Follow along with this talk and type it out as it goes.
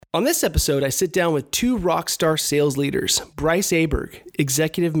On this episode, I sit down with two rockstar sales leaders, Bryce Aberg,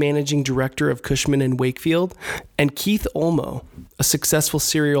 Executive Managing Director of Cushman & Wakefield, and Keith Olmo, a successful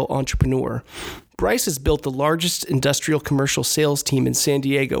serial entrepreneur. Bryce has built the largest industrial commercial sales team in San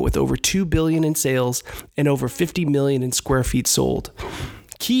Diego with over $2 billion in sales and over 50 million in square feet sold.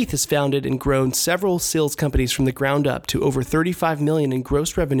 Keith has founded and grown several sales companies from the ground up to over 35 million in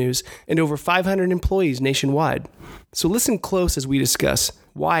gross revenues and over 500 employees nationwide. So listen close as we discuss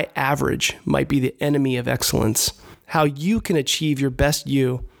why average might be the enemy of excellence, how you can achieve your best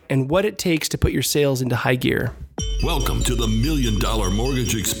you, and what it takes to put your sales into high gear. Welcome to the $1 Million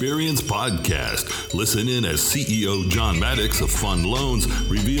Mortgage Experience Podcast. Listen in as CEO John Maddox of Fund Loans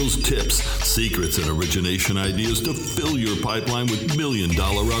reveals tips, secrets, and origination ideas to fill your pipeline with $1 million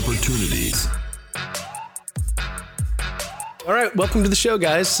opportunities. All right, welcome to the show,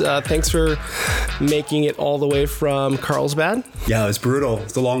 guys. Thanks for making it all the way from Carlsbad. Yeah, it was brutal.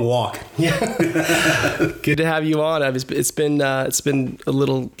 It's a long walk. Yeah, good to have you on. It's been a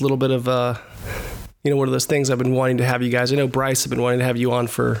little bit of one of those things I've been wanting to have you guys. I know Bryce, I've been wanting to have you on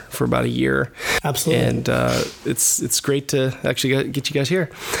for about a year. Absolutely. And it's great to actually get you guys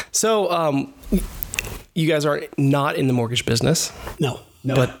here. So you guys are not in the mortgage business. No.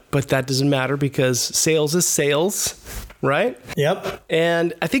 But that doesn't matter because sales is sales, right? Yep.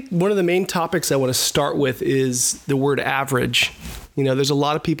 And I think one of the main topics I want to start with is the word average. You know, there's a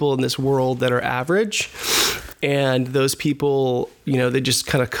lot of people in this world that are average. And those people, they just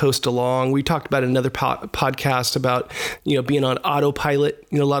kind of coast along. We talked about another podcast about, being on autopilot.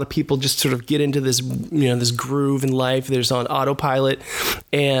 A lot of people just sort of get into this, this groove in life. They're just on autopilot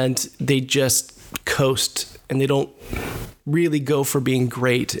and they just coast and they don't really go for being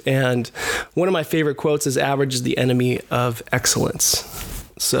great. And one of my favorite quotes is average is the enemy of excellence.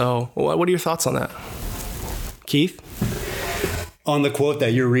 So what are your thoughts on that? Keith? On the quote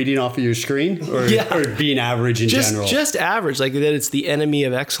that you're reading off of your screen or being average in general? Just average, like that it's the enemy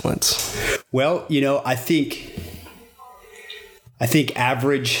of excellence. Well, I think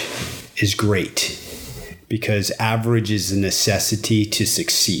average is great because average is a necessity to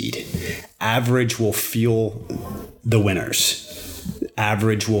succeed. Average will fuel the winners.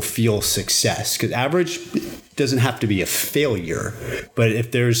 Average will fuel success because average doesn't have to be a failure, but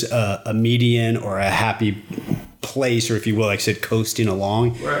if there's a median or a happy place, or if you will, like I said, coasting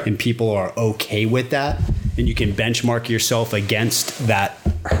along, right, and people are okay with that, and you can benchmark yourself against that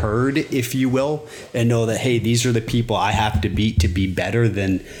herd, if you will, and know that, hey, these are the people I have to beat to be better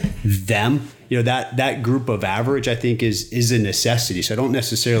than them. That group of average, I think, is a necessity. So I don't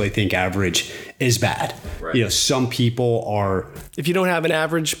necessarily think average is bad. Right. Some people are. If you don't have an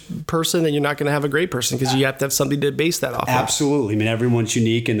average person, then you're not going to have a great person because you have to have something to base that off of. Absolutely. I mean, everyone's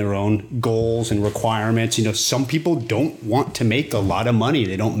unique in their own goals and requirements. Some people don't want to make a lot of money.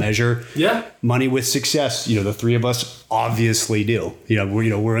 They don't measure money with success. The three of us obviously do.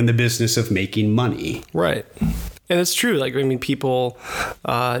 We're in the business of making money. Right. And it's true. People,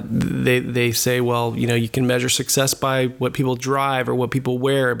 they say, well, you can measure success by what people drive or what people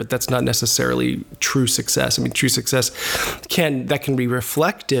wear, but that's not necessarily true success. True success can be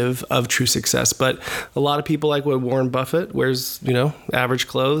reflective of true success, but a lot of people, like what Warren Buffett wears, average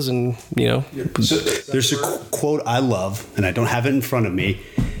clothes and, So there's a quote I love, and I don't have it in front of me.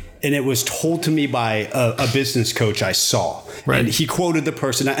 And it was told to me by a business coach I saw. Right. And he quoted the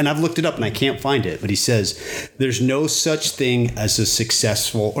person, and I've looked it up and I can't find it, but he says, there's no such thing as a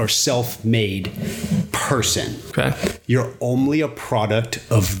successful or self-made person. Okay. You're only a product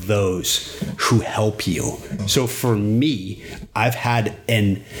of those who help you. So for me, I've had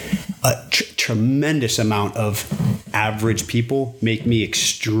a tremendous amount of average people make me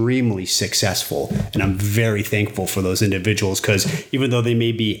extremely successful. And I'm very thankful for those individuals because even though they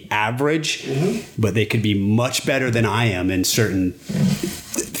may be average, but they could be much better than I am in certain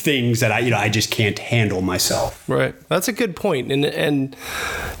things that I just can't handle myself. Right. That's a good point. And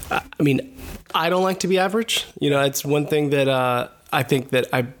I don't like to be average. It's one thing that I think that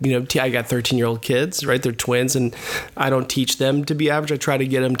I got 13-year-old kids, right? They're twins, and I don't teach them to be average. I try to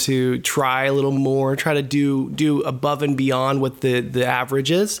get them to try a little more, try to do above and beyond what the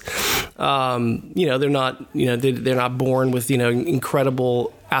average is. They're not born with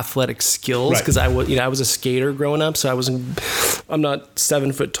incredible athletic skills because I was a skater growing up, so I'm not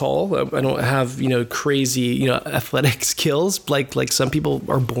 7 foot tall. I don't have crazy athletic skills like some people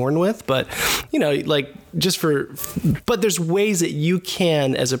are born with, but but there's ways that you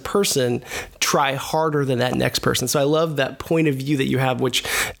can as a person try harder than that next person. So I love that point of view that you have, which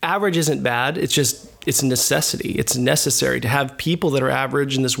average isn't bad. It's a necessity. It's necessary to have people that are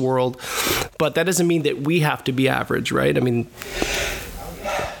average in this world, but that doesn't mean that we have to be average, right?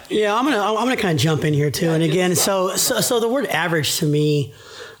 Yeah, I'm gonna kind of jump in here too. And again, so the word average to me,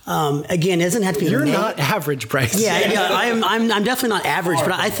 again, doesn't have to be. You're not average, Bryce. Yeah, I'm definitely not average,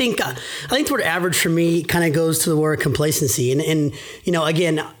 but I think the word average for me kind of goes to the word complacency, and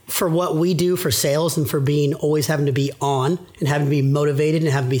again, for what we do for sales and for being always having to be on and having to be motivated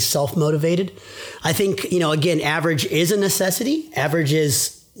and having to be self-motivated, I think again, average is a necessity. Average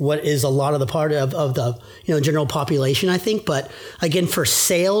is what is a lot of the part of the general population, I think. But again, for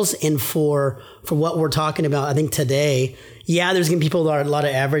sales and for what we're talking about, I think today, there's going to be people that are a lot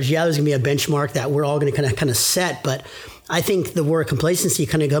of average. There's going to be a benchmark that we're all going to kind of set. But I think the word complacency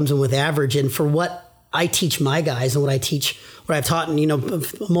kind of comes in with average. And for what I teach my guys and what I've taught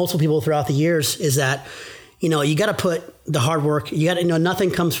multiple people throughout the years is that, you got to put the hard work. You got to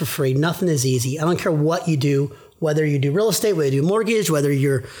nothing comes for free. Nothing is easy. I don't care what you do. Whether you do real estate, whether you do mortgage, whether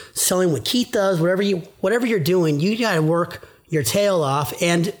you're selling what Keith does, whatever you're doing, you got to work your tail off.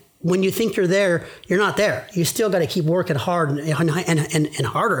 And when you think you're there, you're not there. You still got to keep working hard and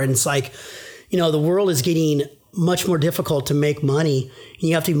harder. And it's like, the world is getting much more difficult to make money. And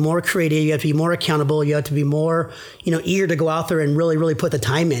you have to be more creative. You have to be more accountable. You have to be more, eager to go out there and really, really put the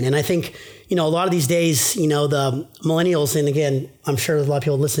time in. And I think, a lot of these days, the millennials, and again, I'm sure there's a lot of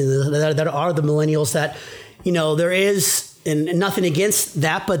people listening to this, that are the millennials that, there is, and nothing against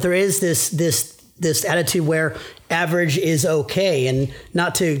that, but there is this attitude where average is okay. And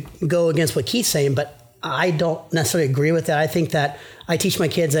not to go against what Keith's saying, but I don't necessarily agree with that. I think that I teach my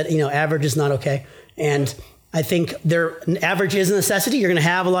kids that, average is not okay. And I think average is a necessity. You're going to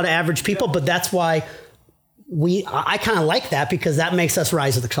have a lot of average people, but that's why I kind of like that, because that makes us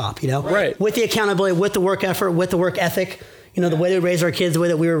rise to the top, Right. With the accountability, with the work effort, with the work ethic, the way we raise our kids, the way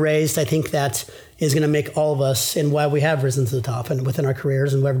that we were raised, I think that is going to make all of us, and why we have risen to the top and within our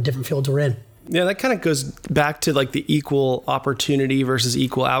careers and whatever different fields we're in. Yeah, that kind of goes back to like the equal opportunity versus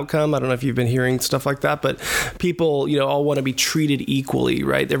equal outcome. I don't know if you've been hearing stuff like that, but people, all want to be treated equally,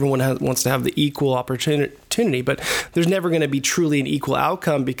 right? Everyone wants to have the equal opportunity, but there's never going to be truly an equal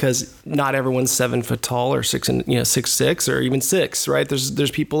outcome, because not everyone's 7 foot tall or 6'6" or even 6, right?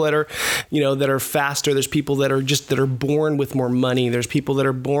 There's people that are, that are faster. There's people that are born with more money. There's people that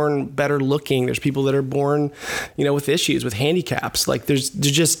are born better looking. There's people that are born, with issues, with handicaps. Like there's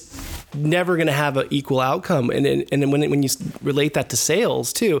just never going to have an equal outcome. And then when you relate that to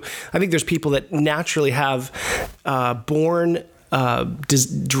sales too, I think there's people that naturally have born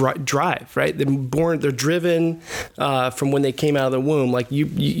drive, right? They're driven from when they came out of the womb. Like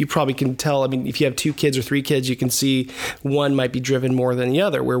you probably can tell. I mean, if you have 2 kids or 3 kids, you can see one might be driven more than the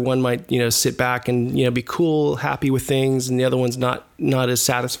other, where one might, sit back and, be cool, happy with things, and the other one's not as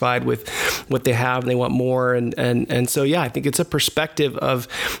satisfied with what they have and they want more. And so, I think it's a perspective of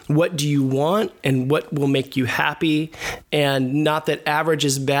what do you want and what will make you happy. And not that average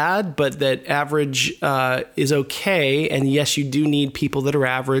is bad, but that average is okay. And yes, you do need people that are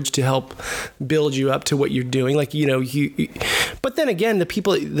average to help build you up to what you're doing. Like, but then again, the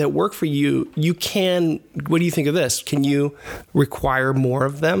people that work for you, what do you think of this? Can you require more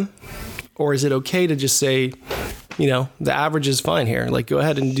of them? Or is it okay to just say, the average is fine here. Like, go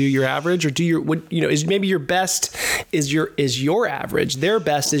ahead and do your average, or do your, is maybe your best is your average. Their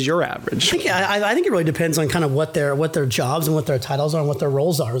best is your average. I think it really depends on kind of what their jobs and what their titles are and what their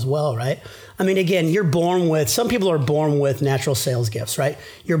roles are as well, right? I mean, again, some people are born with natural sales gifts, right?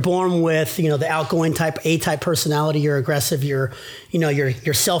 You're born with, the outgoing A-type personality. You're aggressive. You're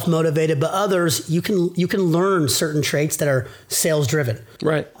self-motivated. But others, you can learn certain traits that are sales driven.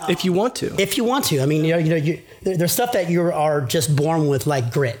 Right. If you want to. I mean, there's stuff that you are just born with,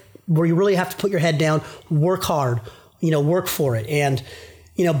 like grit, where you really have to put your head down, work hard, work for it. And,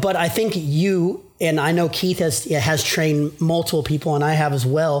 but I think and I know Keith has trained multiple people, and I have as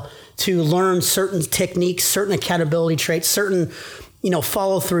well, to learn certain techniques, certain accountability traits, certain,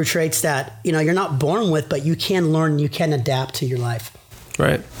 follow through traits that, you're not born with, but you can learn, you can adapt to your life.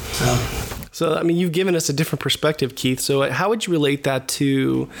 Right. So, I mean, you've given us a different perspective, Keith. So how would you relate that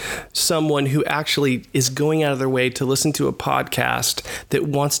to someone who actually is going out of their way to listen to a podcast that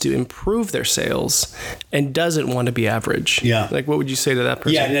wants to improve their sales and doesn't want to be average? Yeah. Like, what would you say to that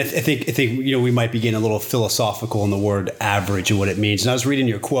person? Yeah, and I think we might be getting a little philosophical in the word average and what it means. And I was reading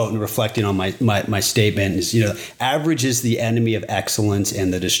your quote and reflecting on my statement is, average is the enemy of excellence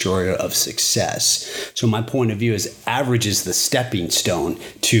and the destroyer of success. So my point of view is average is the stepping stone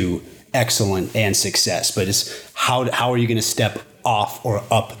to excellent and success, but it's how are you going to step off or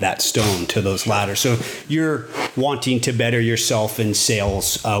up that stone to those ladders? So you're wanting to better yourself in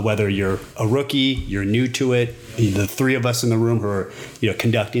sales, whether you're a rookie, you're new to it. The 3 of us in the room who are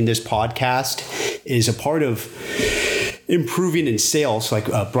conducting this podcast is a part of improving in sales, like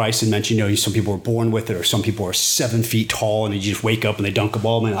Bryson mentioned, some people are born with it, or some people are 7 feet tall and they just wake up and they dunk a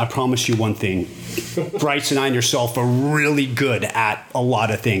ball. Man, I promise you one thing, Bryce and I and yourself are really good at a lot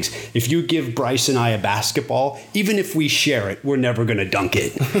of things. If you give Bryce and I a basketball, even if we share it, we're never going to dunk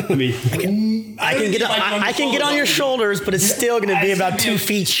it. I mean, I can get on your shoulders, but it's still going to be about 2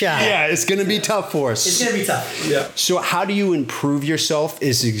 feet shy. Yeah, it's going to be tough for us. It's going to be tough. Yeah. So how do you improve yourself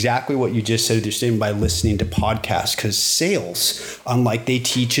is exactly what you just said. You're saying by listening to podcasts, because sales, unlike they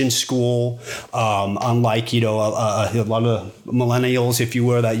teach in school, unlike, a lot of millennials, if you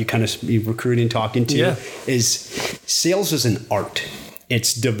were, that you kind of be recruiting, talking to, is sales is an art.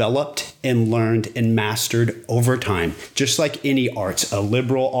 It's developed and learned and mastered over time, just like any arts, a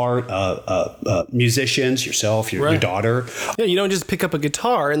liberal art, musicians, yourself, your daughter. Yeah, you don't just pick up a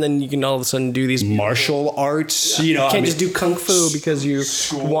guitar and then you can all of a sudden do these martial arts. You can't just do kung fu because you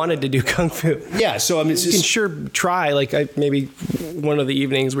wanted to do kung fu. Yeah, so I mean, you can sure try. Like maybe one of the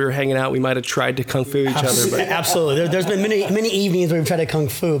evenings we were hanging out, we might have tried to kung fu each other. But. Absolutely, there's been many evenings where we've tried to kung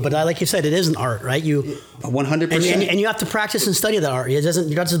fu, but like you said, it is an art, right? You 100%, and you have to practice and study that art. You're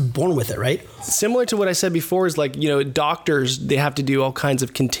not just born with it, right? Similar to what I said before is like, doctors, they have to do all kinds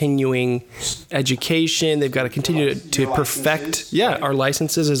of continuing education. They've got to continue to perfect, our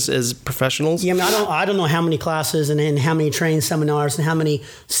licenses as professionals. Yeah, I don't know how many classes and how many training seminars and how many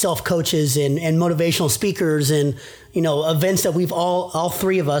self-coaches and motivational speakers and, events that we've all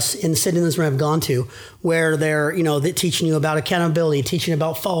three of us sitting in this room have gone to, where they're, they're teaching you about accountability, teaching you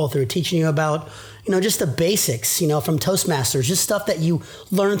about follow through, teaching you about, just the basics, from Toastmasters, just stuff that you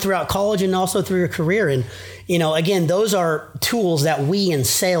learn throughout college and also through your career. And, again, those are tools that we in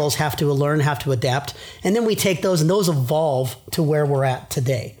sales have to learn, have to adapt. And then we take those and those evolve to where we're at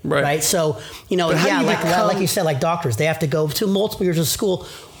today. Right? So, like you said, like doctors, they have to go to multiple years of school.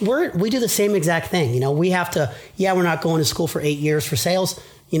 We do the same exact thing. We have to, we're not going to school for 8 years for sales,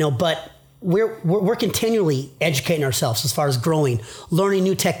 but we're continually educating ourselves as far as growing, learning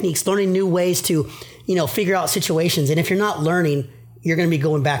new techniques, learning new ways to, figure out situations. And if you're not learning, you're going to be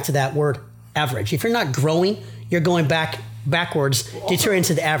going back to that word average. If you're not growing, you're going backwards, deteriorating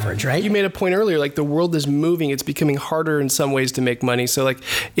to the average, right? You made a point earlier, like the world is moving. It's becoming harder in some ways to make money. So like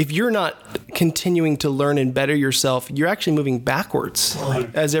if you're not continuing to learn and better yourself, you're actually moving backwards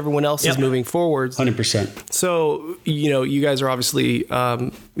as everyone else is moving forwards. 100%. So, you guys are obviously,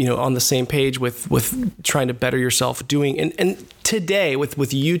 on the same page with trying to better yourself doing, and today with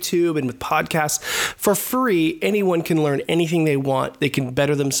YouTube and with podcasts for free, anyone can learn anything they want. They can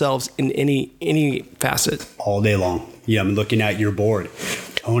better themselves in any facet. All day long. Yeah, I'm looking at your board.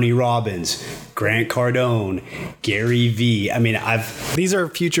 Tony Robbins, Grant Cardone, Gary Vee. I mean, these are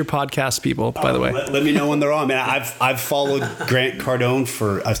future podcast people, by the way. Let me know when they're on, man. I've followed Grant Cardone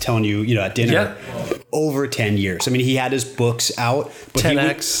for, I was telling you, at dinner, over 10 years. I mean, he had his books out. But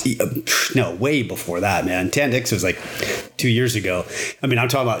 10X? No, way before that, man. 10X was like 2 years ago. I mean, I'm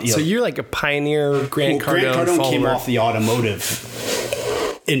talking about... So you're like a pioneer Grant Cardone follower. Came off the automotive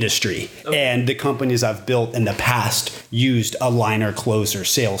industry, and the companies I've built in the past used a liner closer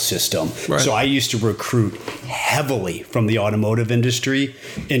sales system. Right. So I used to recruit heavily from the automotive industry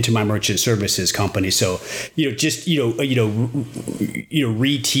into my merchant services company. So,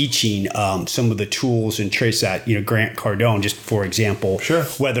 reteaching some of the tools and traits that, Grant Cardone, just for example,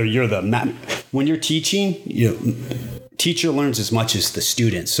 whether you're when you're teaching, teacher learns as much as the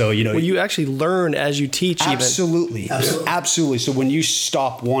student. So, you actually learn as you teach. Absolutely. So when you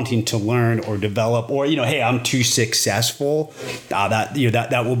stop wanting to learn or develop, or, hey, I'm too successful,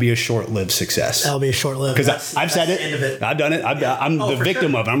 that will be a short-lived success. That'll be a short-lived. Because I've said it. I've done it. I'm the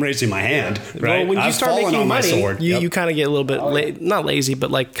victim of it. I'm raising my hand. Right. Well, when you start making money, you kind of get a little bit not lazy,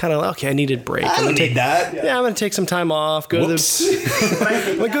 but like kind of okay. I needed a break. I don't need that. Yeah, I'm gonna take some time off. Go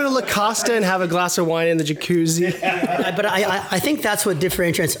to La Costa and have a glass of wine in the jacuzzi. But I think that's what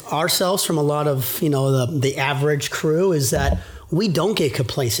differentiates ourselves from a lot of the average crew is that we don't get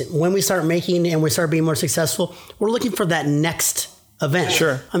complacent. When we start making and we start being more successful, we're looking for that next event.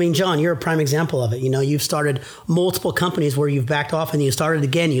 Sure. I mean, John, you're a prime example of it. You've started multiple companies where you've backed off and you started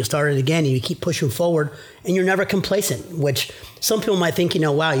again, and you keep pushing forward and you're never complacent, which some people might think,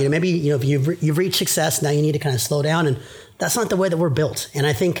 wow, maybe, if you've reached success, now you need to kind of slow down. And that's not the way that we're built. And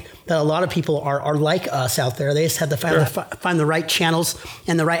I think that a lot of people are like us out there. They just have to find the right channels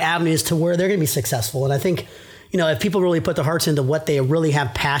and the right avenues to where they're going to be successful. And I think, if people really put their hearts into what they really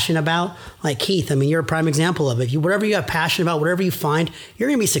have passion about, like Keith, I mean, you're a prime example of it. Whatever you have passion about, whatever you find, you're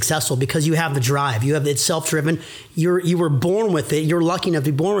going to be successful because you have the drive. It's self-driven. You were born with it. You're lucky enough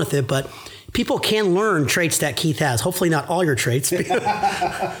to be born with it, but people can learn traits that Keith has. Hopefully not all your traits,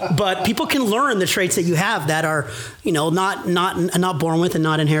 but people can learn the traits that you have that are, not born with and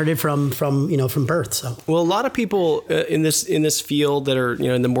not inherited from birth. So, well, a lot of people in this field that are,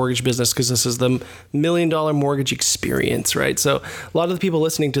 in the mortgage business, because this is the $1 million mortgage experience, right? So a lot of the people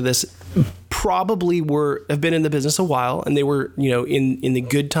listening to this probably have been in the business a while, and they were, in the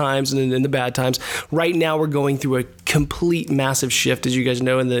good times and in the bad times. Right now, we're going through a complete massive shift, as you guys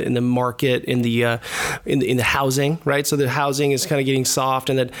know, in the market, in the housing, right? So the housing is kind of getting soft,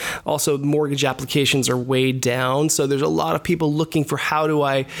 and then also mortgage applications are way down. So there's a lot of people looking for how do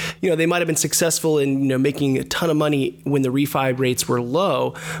I, they might have been successful in making a ton of money when the refi rates were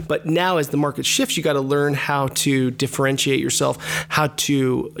low, but now as the market shifts, you got to learn how to differentiate yourself, how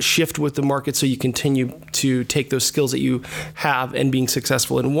to shift with the market so you continue to take those skills that you have and being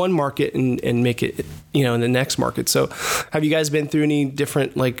successful in one market and make it, in the next market. So have you guys been through any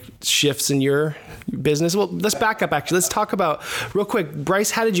different shifts in your business? Well, let's back up actually. Let's talk about real quick.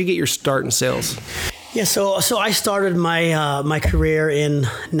 Bryce, how did you get your start in sales? Yeah, so I started my career in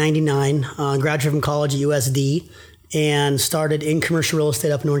 '99, graduated from college at USD, and started in commercial real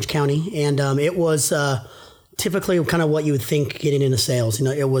estate up in Orange County. And it was typically kind of what you would think getting into sales.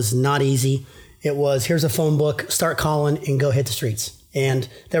 It was not easy. It was, here's a phone book, start calling and go hit the streets. And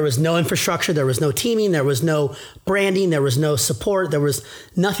there was no infrastructure, there was no teaming, there was no branding, there was no support, there was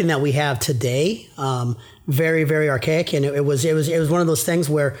nothing that we have today. Very, very archaic, and it was one of those things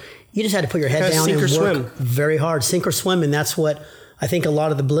where you just had to put your head down and work very hard, sink or swim, and that's what I think a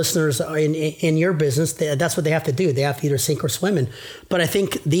lot of the listeners in your business, that's what they have to do. They have to either sink or swim. But I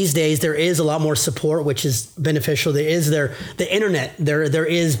think these days there is a lot more support, which is beneficial. There is the internet. There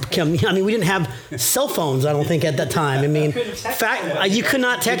is. We didn't have cell phones, I don't think, at that time. In fact, you could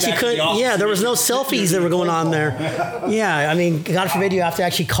not text. You couldn't. Yeah, there was no selfies that were going on there. Yeah, God forbid you have to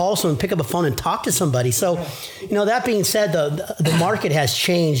actually call someone, pick up a phone, and talk to somebody. So, that being said, the market has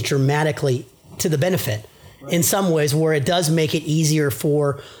changed dramatically to the benefit. In some ways, where it does make it easier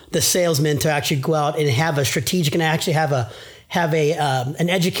for the salesman to actually go out and have a strategic and actually have an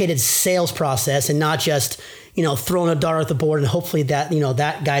educated sales process, and not just throwing a dart at the board and hopefully that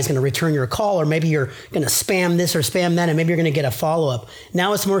that guy's going to return your call, or maybe you're going to spam this or spam that, and maybe you're going to get a follow up.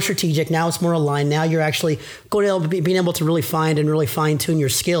 Now it's more strategic. Now it's more aligned. Now you're actually being able to really find and really fine tune your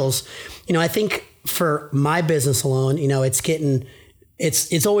skills. I think for my business alone, it's getting.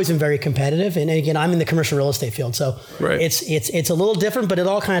 It's always been very competitive, and again, I'm in the commercial real estate field, so right. It's a little different, but it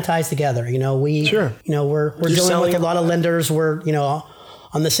all kind of ties together. We're dealing with a lot of lenders. We're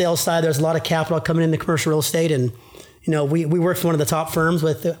on the sales side, there's a lot of capital coming in the commercial real estate, and we work for one of the top firms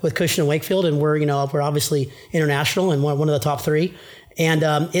with Cushman & Wakefield, and we're obviously international and one of the top three, and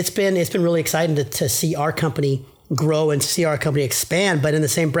it's been really exciting to see our company grow and to see our company expand. But in the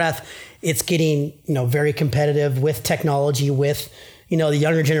same breath, it's getting very competitive with technology, with the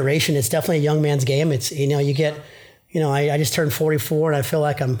younger generation. It's definitely a young man's game. It's, I just turned 44 and I feel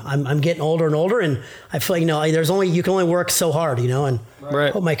like I'm getting older and older, and I feel like, you can only work so hard, and right.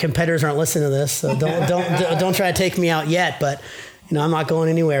 I hope my competitors aren't listening to this. So don't try to take me out yet, but I'm not going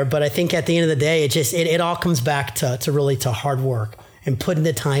anywhere. But I think at the end of the day, it all comes back to really hard work and putting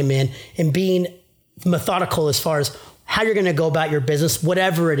the time in and being methodical as far as how you're going to go about your business,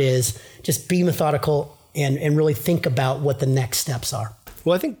 whatever it is. Just be methodical and really think about what the next steps are.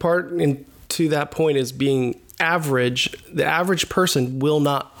 Well, I think to that point is being average. The average person will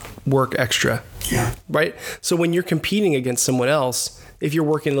not work extra. Yeah. Right? So when you're competing against someone else, if you're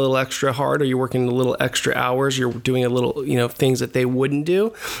working a little extra hard or you're working a little extra hours, you're doing a little, things that they wouldn't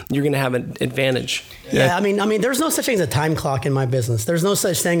do, you're going to have an advantage. Yeah. I mean, there's no such thing as a time clock in my business. There's no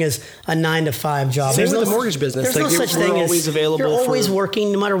such thing as a 9-to-5 job. Same with the mortgage business. There's no such thing as always available. You're always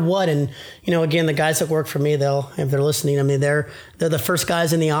working no matter what. And, again, the guys that work for me, if they're listening, they're the first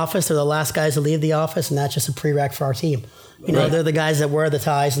guys in the office. They're the last guys to leave the office. And that's just a prereq for our team. Right. They're the guys that wear the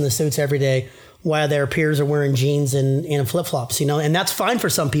ties and the suits every day, while their peers are wearing jeans and flip-flops, and that's fine for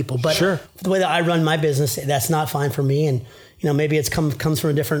some people. But sure. The way that I run my business, that's not fine for me. And, maybe it's comes from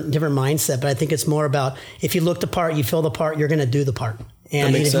a different mindset, but I think it's more about if you look the part, you feel the part, you're going to do the part.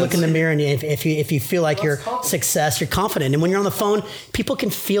 And if you look in the mirror and if you feel like you're success, you're confident. And when you're on the phone, people can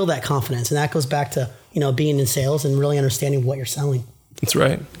feel that confidence. And that goes back to, being in sales and really understanding what you're selling. That's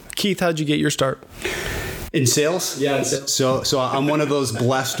right. Keith, how'd you get your start? In sales? Yeah. In sales. So I'm one of those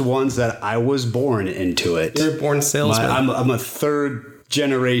blessed ones that I was born into it. You're a born salesman. I'm a third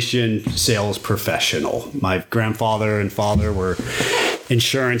generation sales professional. My grandfather and father were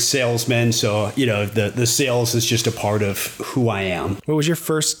insurance salesman. So, the sales is just a part of who I am. What was your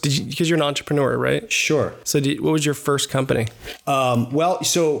first, because you're an entrepreneur, right? Sure. So what was your first company?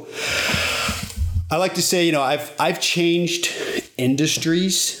 So I like to say, I've changed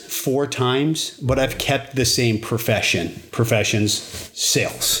industries 4 times, but I've kept the same professions,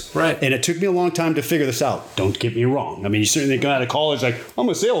 sales. Right. And it took me a long time to figure this out. Don't get me wrong. I mean, you certainly got out of college like, I'm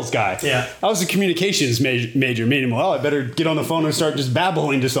a sales guy. Yeah. I was a communications major, meaning, well, I better get on the phone and start just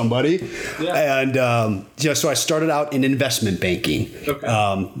babbling to somebody. Yeah. And so I started out in investment banking.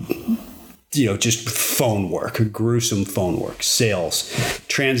 Okay. Just phone work, gruesome phone work, sales,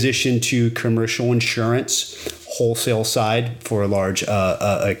 transition to commercial insurance, wholesale side for a large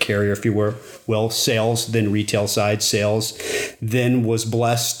a carrier, if you will, sales, then retail side sales, then was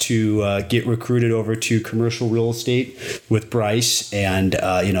blessed to get recruited over to commercial real estate with Bryce and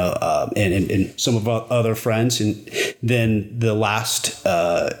and some of our other friends. And then the last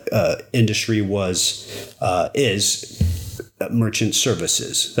industry is merchant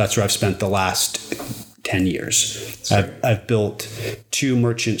services. That's where I've spent the last 10 years. I've built 2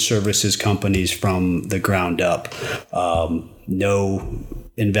 merchant services companies from the ground up. No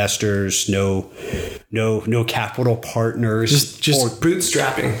investors, no capital partners. Just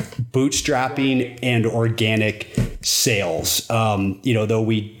bootstrapping and organic sales. Though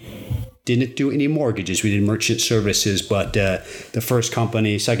we didn't do any mortgages. We did merchant services, but the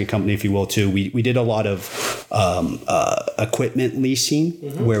second company, if you will, too, we did a lot of equipment leasing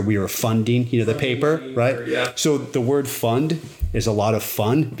where we were funding, the paper, right? Yeah. So the word fund is a lot of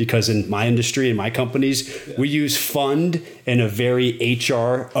fun because in my industry, in my companies, we use fund in a very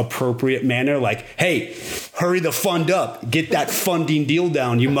HR appropriate manner. Like, hey, hurry the fund up. Get that funding deal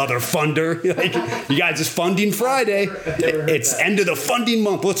down, you mother funder. Like, you guys, it's funding Friday. It's end of the funding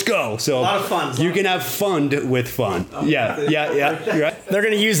month. Let's go. So a lot of fun. You can have fund with fun. Yeah. You're right. They're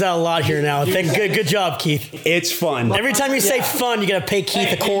going to use that a lot here now. Good job, Keith. It's fun. Every time you say fun, you got to pay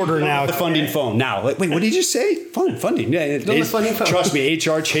Keith a quarter now. The funding phone. Now, wait, what did you say? Funding. Yeah, trust me,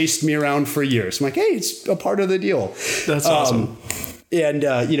 HR chased me around for years. I'm like, hey, it's a part of the deal. That's awesome. And,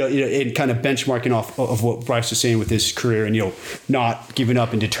 and kind of benchmarking off of what Bryce was saying with his career and, not giving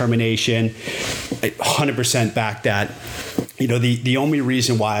up in determination, 100% back that. The only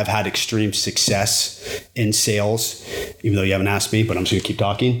reason why I've had extreme success in sales, even though you haven't asked me, but I'm just going to keep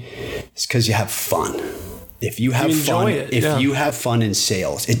talking, is because you have fun. If you have fun, you have fun in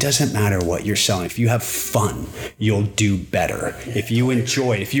sales, it doesn't matter what you're selling. If you have fun, you'll do better. If you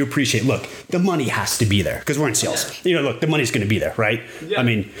enjoy it, if you appreciate, look, the money has to be there because we're in sales. Look, the money's going to be there, right? Yeah. I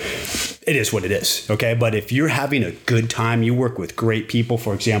mean, it is what it is. Okay. But if you're having a good time, you work with great people.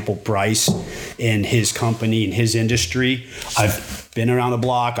 For example, Bryce in his company, in his industry, I've been around the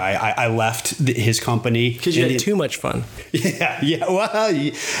block. I left his company because you had too much fun. Yeah. Well,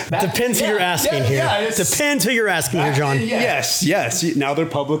 depends who you're asking here. Depends who you're asking here, John. Yes. Now they're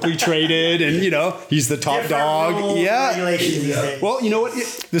publicly traded, and he's the top dog. Yeah. Well, you know what?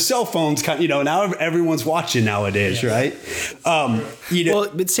 The cell phones, now everyone's watching nowadays, right? Well,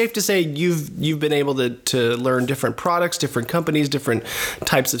 it's safe to say you've been able to learn different products, different companies, different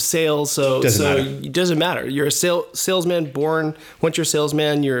types of sales. So it doesn't matter. You're a salesman born. Once you're a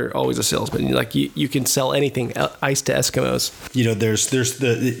salesman, you're always a salesman. You can sell anything, ice to Eskimos.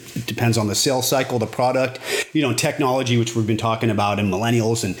 It depends on the sales cycle, the product, technology, which we've been talking about, and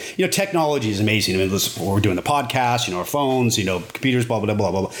millennials, and technology is amazing. I mean, we're doing the podcast, our phones, computers, blah blah blah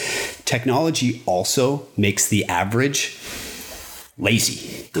blah blah. Technology also makes the average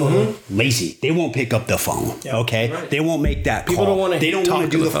lazy. Mm-hmm. Lazy. They won't pick up the phone. Yep. Okay. Right. They won't make that People call. They don't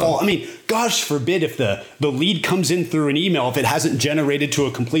want to do the phone. call. I mean, gosh forbid if the lead comes in through an email, if it hasn't generated to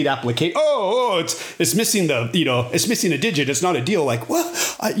a complete application. It's missing it's missing a digit. It's not a deal. Like, well,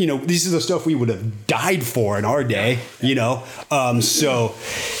 these are the stuff we would have died for in our day. Yeah.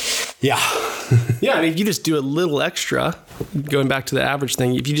 Yeah. Yeah. I mean, if you just do a little extra, going back to the average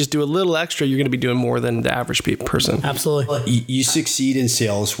thing, if you just do a little extra, you're going to be doing more than the average person. Absolutely. You succeed in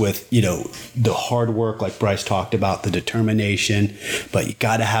sales with, the hard work, like Bryce talked about, the determination, but you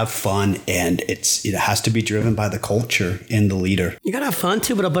got to have fun, and it has to be driven by the culture and the leader. You got to have fun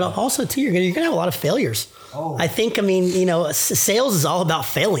too, but also too, you're going to have a lot of failures. Oh. I think, sales is all about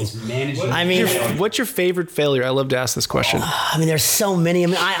failing. What's your favorite failure? I love to ask this question. There's so many.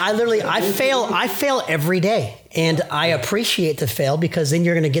 I fail every day. And I appreciate the fail because then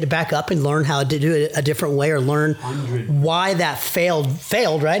you're going to get it back up and learn how to do it a different way, or learn why that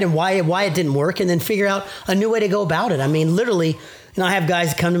failed, right? And why it didn't work, and then figure out a new way to go about it. I mean, literally, I have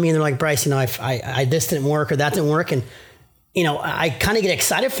guys come to me and they're like, Bryce, I this didn't work or that didn't work. And I kind of get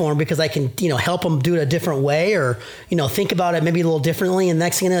excited for them because I can, help them do it a different way or, think about it maybe a little differently. And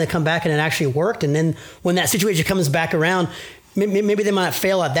next thing you know, they come back and it actually worked. And then when that situation comes back around, maybe they might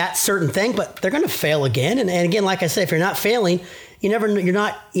fail at that certain thing, but they're going to fail again. And again, like I said, if you're not failing, you're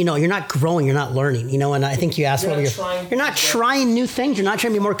not growing, you're not learning, and I think you asked you're not trying new things. You're not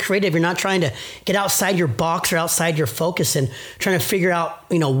trying to be more creative. You're not trying to get outside your box or outside your focus and trying to figure out,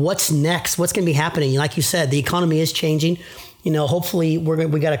 what's next, what's going to be happening. Like you said, the economy is changing. Hopefully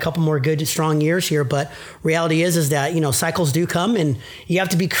we got a couple more good, strong years here, but reality is that, cycles do come and you have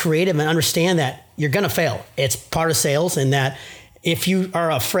to be creative and understand that you're going to fail. It's part of sales, and that if you are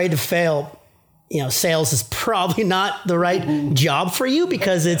afraid to fail, sales is probably not the right job for you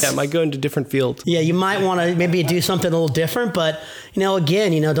because it might go into a different field. Yeah, you might want to maybe do something a little different, but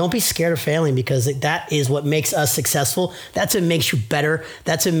again, don't be scared of failing because that is what makes us successful. That's what makes you better.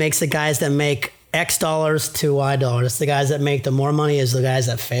 That's what makes the guys that make X dollars to Y dollars. The guys that make the more money is the guys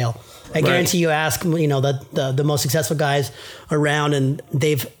that fail. I guarantee you ask, the most successful guys around, and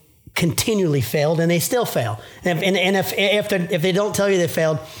they've continually failed and they still fail. And if they don't tell you they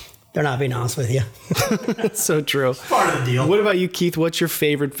failed, they're not being honest with you. That's so true. It's part of the deal. What about you, Keith? What's your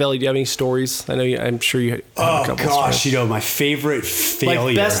favorite failure? Do you have any stories? I'm sure you have a couple gosh, my favorite failure.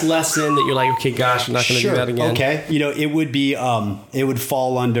 Like best lesson that you're like, okay, gosh, I'm not going to do that again. Okay. It would be, it would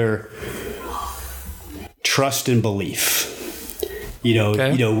fall under trust and belief.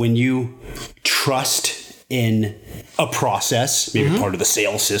 When you trust in a process, maybe part of the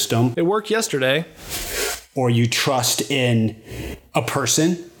sales system. It worked yesterday. Or you trust in a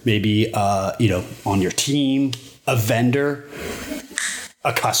person, maybe, on your team, a vendor,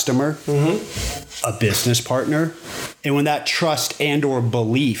 a customer, a business partner. And when that trust and or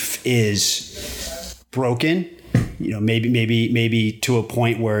belief is broken, maybe to a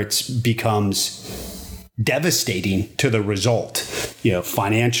point where it becomes devastating to the result,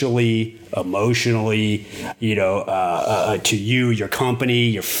 financially, emotionally, to you, your company,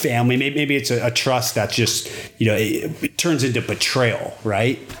 your family. Maybe it's a trust that's just, it turns into betrayal,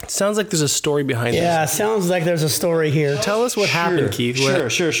 right? Sounds like there's a story behind this. Yeah, sounds like there's a story here. Tell us what happened, Keith. Sure.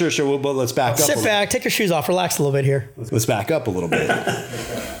 Well, let's back up. Sit back, take your shoes off, relax a little bit here. Let's back up a little bit.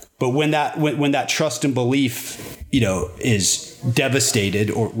 But when that trust and belief, is devastated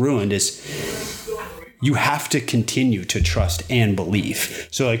or ruined, you have to continue to trust and believe.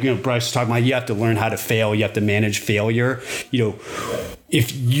 So Bryce was talking about, you have to learn how to fail. You have to manage failure.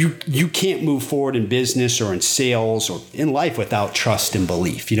 If you can't move forward in business or in sales or in life without trust and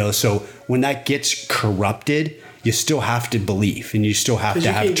belief, so when that gets corrupted, you still have to believe and you still have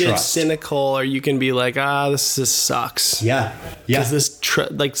to have trust. You can get cynical, or you can be like, this just sucks. Yeah. Because this,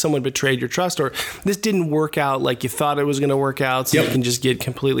 like someone betrayed your trust, or this didn't work out like you thought it was going to work out. So you can just get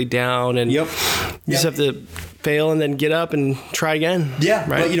completely down and you just have to fail and then get up and try again. Yeah.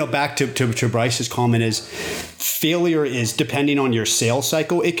 Right. But, back to Bryce's comment is failure is depending on your sales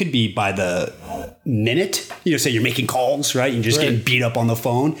cycle. It could be by the minute, say you're making calls, right? You're just getting beat up on the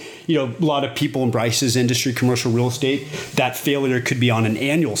phone. A lot of people in Bryce's industry, commercial real estate, that failure could be on an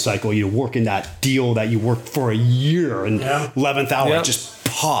annual cycle. Working that deal that you worked for a year and 11th hour, it just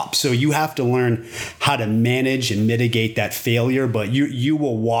pops. So you have to learn how to manage and mitigate that failure, but you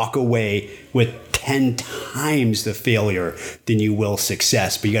will walk away with 10 times the failure than you will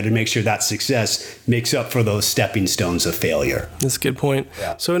success. But you got to make sure that success makes up for those stepping stones of failure. That's a good point.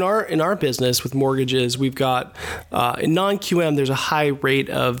 Yeah. So in our business with mortgages, we've got in non-QM, there's a high rate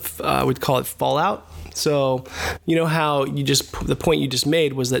of we'd call it fallout. So, how the point you just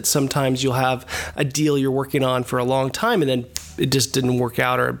made was that sometimes you'll have a deal you're working on for a long time and then it just didn't work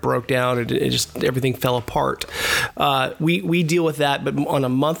out, or it broke down, or it just everything fell apart. We deal with that, but on a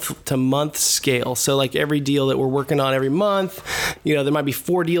month to month scale. So like every deal that we're working on every month, there might be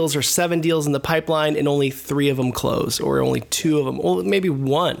 4 deals or 7 deals in the pipeline and only 3 of them close, or only 2 of them, or maybe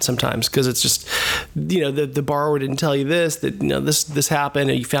 1 sometimes, because it's just, the borrower didn't tell you this happened,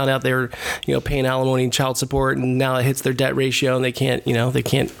 and you found out they were, paying alimony and child support, and now it hits their debt ratio and they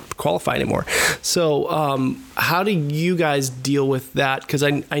can't qualify anymore. So how do you guys deal with that? Because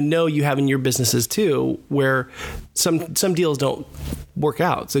I know you have in your businesses too, where some deals don't work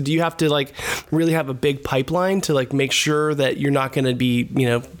out. So do you have to really have a big pipeline to make sure that you're not going to be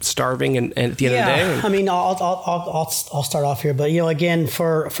starving and at the end of the day? I mean, I'll start off here, but again,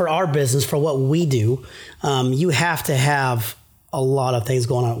 for our business, for what we do, you have to have a lot of things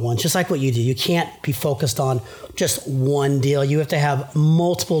going on at once, just like what you do. You can't be focused on just one deal. You have to have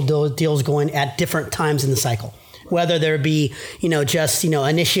multiple deals going at different times in the cycle. whether there be, just,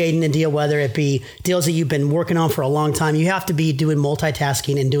 initiating a deal, whether it be deals that you've been working on for a long time. You have to be doing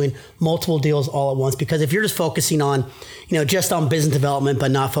multitasking and doing multiple deals all at once, because if you're just focusing on, just on business development,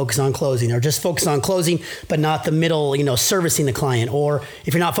 but not focused on closing, or just focused on closing, but not the middle, servicing the client, or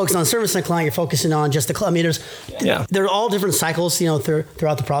if you're not focused on servicing the client, you're focusing on just the client. I mean, there are all different cycles,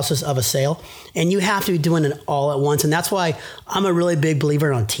 throughout the process of a sale, and you have to be doing it all at once. And that's why I'm a really big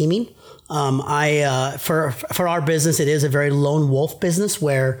believer on teaming. For our business, it is a very lone wolf business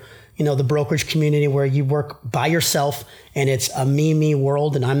where, the brokerage community where you work by yourself and it's a me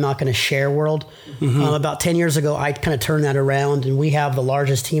world and I'm not going to share world. About 10 years ago, I kind of turned that around, and we have the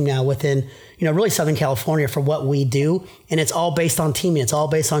largest team now within, really Southern California for what we do. And it's all based on teaming. It's all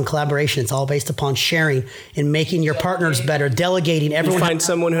based on collaboration. It's all based upon sharing and making your partners better, delegating. Everyone you find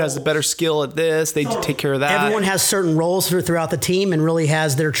someone who has a better skill at this, they take care of that. Everyone has certain roles throughout the team and really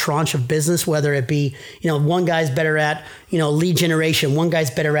has their tranche of business, whether it be, one guy's better at, lead generation, one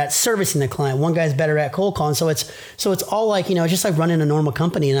guy's better at servicing the client, one guy's better at cold calling. So it's all like, just like running a normal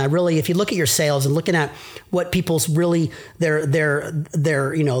company. And I really, if you look at your sales and looking at what people's really their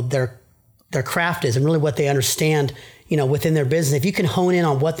craft is and really what they understand, within their business, if you can hone in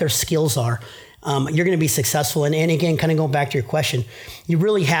on what their skills are, you're going to be successful. And again, kind of going back to your question, you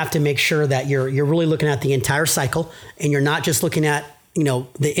really have to make sure that you're really looking at the entire cycle, and you're not just looking at,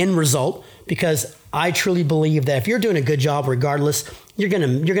 the end result, because I truly believe that if you're doing a good job, regardless, you're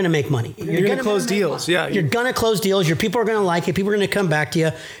gonna make money. You're gonna close deals. Yeah, you're gonna close deals. Your people are gonna like it. People are gonna come back to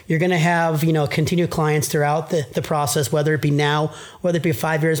you. You're gonna have continued clients throughout the process, whether it be now, whether it be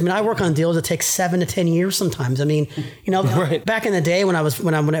 5 years. I mean, I work on deals that take 7 to 10 years sometimes. I mean, right. Back in the day when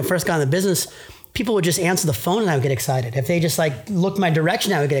I first got in the business, people would just answer the phone and I would get excited. If they just looked my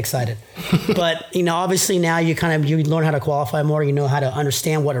direction, I would get excited. But, obviously now you learn how to qualify more. You know how to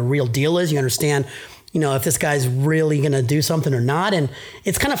understand what a real deal is. You understand, if this guy's really going to do something or not. And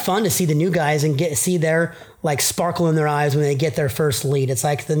it's kind of fun to see the new guys and see their sparkle in their eyes when they get their first lead. It's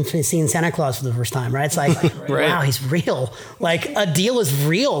like them seeing Santa Claus for the first time, right? It's like, right. Wow, he's real. A deal is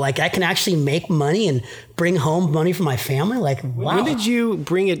real. I can actually make money and bring home money for my family. Wow. When did you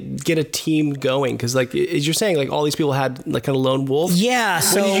get a team going? Because as you're saying, all these people had kind of lone wolf. Yeah.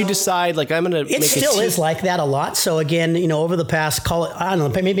 So when did you decide I'm going to make a team? It still is like that a lot. So again, over the past, I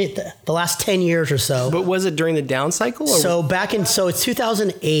don't know, maybe the last 10 years or so. But was it during the down cycle? Or? So it's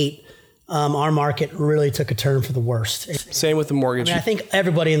 2008. Our market really took a turn for the worst. Same with the mortgage. I think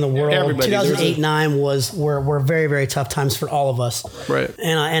everybody in the world. 2008-9 were very, very tough times for all of us. Right.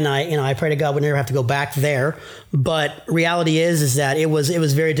 And I pray to God we never have to go back there. But reality is that it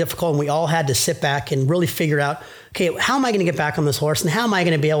was very difficult, and we all had to sit back and really figure out, okay, how am I going to get back on this horse, and how am I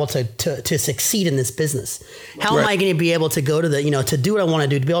going to be able to succeed in this business? How am I going to be able to go to to do what I want to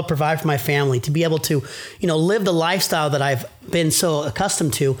do, to be able to provide for my family, to be able to, live the lifestyle that I've been so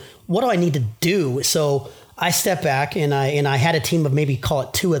accustomed to? What do I need to do? So I stepped back, and I had a team of maybe call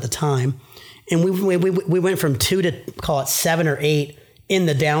it 2 at the time, and we went from 2 to call it 7 or 8 in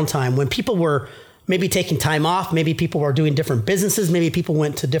the downtime when people were maybe taking time off, maybe people were doing different businesses, maybe people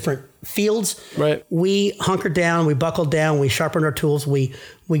went to different fields. Right. We hunkered down, we buckled down, we sharpened our tools, we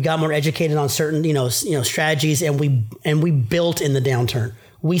got more educated on certain strategies, and we built in the downturn.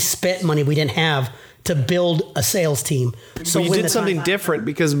 We spent money we didn't have to build a sales team. So you did something different,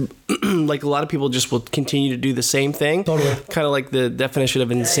 because a lot of people just will continue to do the same thing. Totally. Kind of like the definition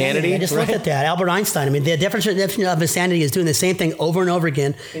of insanity. I just looked at that. Albert Einstein. I mean, the definition of insanity is doing the same thing over and over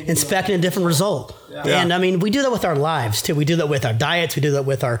again, expecting a different result. Yeah. And I mean, we do that with our lives too. We do that with our diets. We do that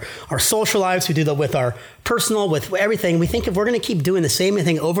with our social lives. We do that with our personal, with everything. We think if we're going to keep doing the same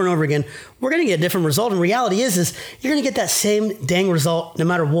thing over and over again, we're going to get a different result. And reality is you're going to get that same dang result no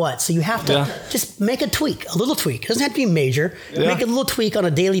matter what. So you have to just make a little tweak. It doesn't have to be major. Yeah. Make a little tweak on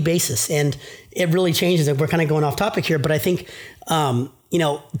a daily basis. And it really changes it. We're kind of going off topic here, but I think,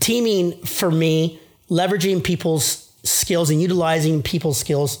 teaming for me, leveraging people's skills and utilizing people's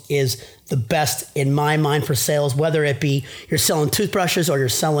skills is the best in my mind for sales, whether it be you're selling toothbrushes or you're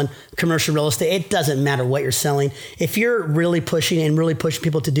selling commercial real estate. It doesn't matter what you're selling. If you're really pushing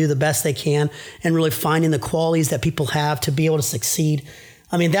people to do the best they can and really finding the qualities that people have to be able to succeed,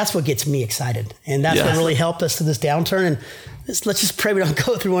 I mean, that's what gets me excited. And that's what really helped us through this downturn. And let's just pray we don't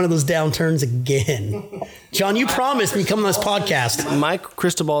go through one of those downturns again. John, you promised me come on this podcast. My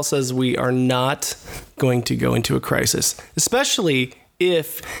crystal ball says we are not going to go into a crisis, especially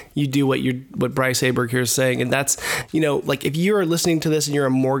if you do what Bryce Aberg here is saying. And that's, like if you're listening to this and you're a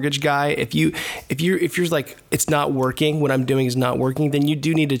mortgage guy, if you're like, it's not working, what I'm doing is not working, then you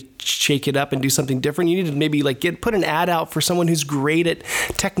do need to shake it up and do something different. You need to maybe like put an ad out for someone who's great at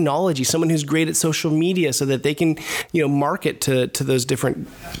technology, someone who's great at social media, so that they can, market to those different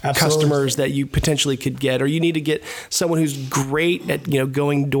customers that you potentially could get. Or you need to get someone who's great at,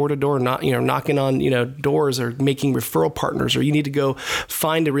 going door to door, not, knocking on, doors, or making referral partners. Or you need to go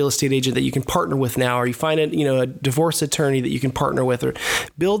find a real estate agent that you can partner with now, or you find a divorce attorney that you can partner with, or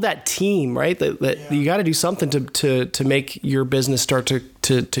build that team, right? That you got to do something to make your business start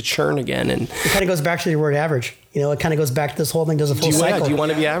to churn again. And it kind of goes back to your word average. It kind of goes back to this whole thing. Does a full cycle. Do you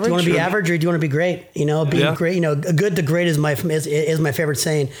want to be average? Do you want to be average, or do you want to be great? Being great. Good to great is my favorite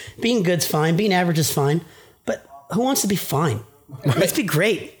saying. Being good's fine. Being average is fine. But who wants to be fine? Right. Let's be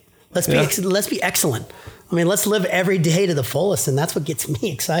great. Let's be excellent. I mean, let's live every day to the fullest, and that's what gets me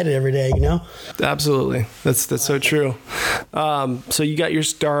excited every day, Absolutely. That's so true. So you got your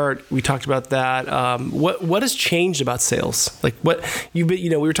start. We talked about that. What has changed about sales? Like what we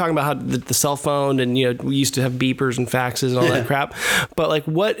were talking about how the cell phone, and we used to have beepers and faxes and all that crap. But like,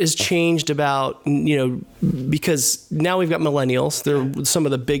 what has changed about because now we've got millennials. They're some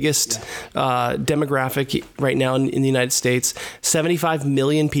of the biggest demographic right now in the United States. 75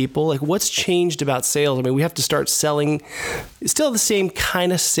 million people. Like, what's changed about sales? I mean, we have to start selling still the same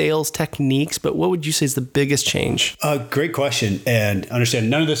kind of sales techniques, but what would you say is the biggest change? Great question. And understand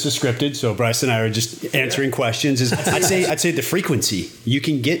none of this is scripted. So Bryce and I are just answering questions. I'd say the frequency. You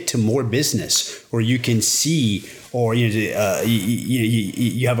can get to more business, or you can see, or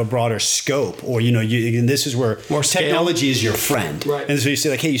you have a broader scope, or and this is where more technology is your friend, right? And so you say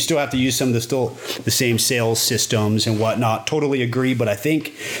like, hey, you still have to use some of the same sales systems and whatnot. Totally agree, but I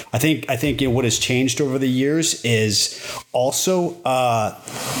think what has changed over the years is also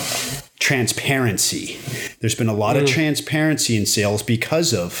transparency. There's been a lot of transparency in sales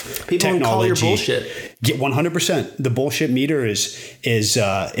because of people technology. Call your bullshit. Get 100%. The bullshit meter is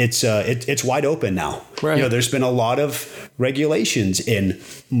it's wide open now. Right. There's been a lot of regulations in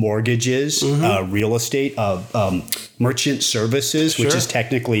mortgages, real estate, merchant services, which is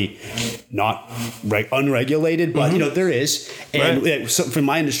technically not unregulated, but there is. And so from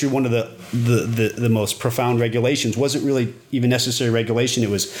my industry, one of the most profound regulations wasn't really even necessary regulation. It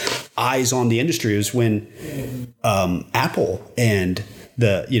was eyes on the industry. It was when Apple and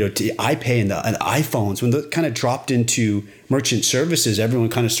the iPay and the iPhones, when they kind of dropped into merchant services, everyone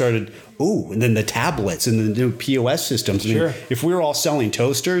kind of started, and then the tablets and the new POS systems. I mean, if we were all selling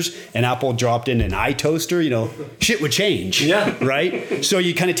toasters and Apple dropped in an iToaster, shit would change. Yeah. Right? So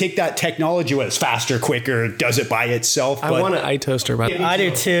you kind of take that technology, whether it's faster, quicker, does it by itself. I want an iToaster, by the way. I do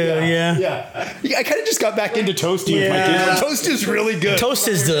too, yeah. I kind of just got back into toasting with my kids. Toast is really good. Toast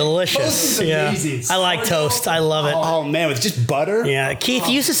is delicious. Toast is amazing. I like toast. I love it. Oh, man, with just butter. Yeah. Keith,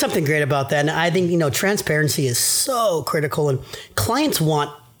 you said something great about that. And I think, transparency is so critical. And clients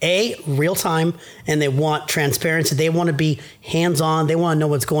want real time, and they want transparency. They want to be hands-on. They want to know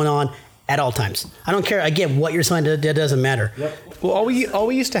what's going on at all times. I don't care. Again, what you're selling, that doesn't matter. Yep. Well, all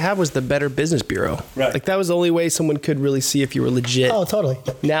we used to have was the Better Business Bureau. Right. Like that was the only way someone could really see if you were legit. Oh, totally.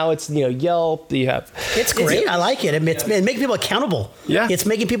 Now it's Yelp. You have. It's great. I like it. It's making people accountable. Yeah. It's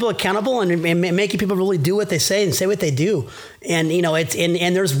making people accountable and making people really do what they say and say what they do. And it's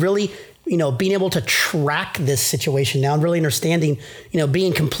and there's really. Being able to track this situation now and really understanding,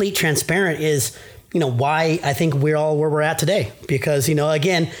 being complete transparent is, why I think we're all where we're at today. Because,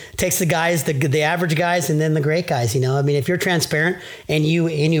 again, it takes the guys, the average guys, and then the great guys. I mean, if you're transparent and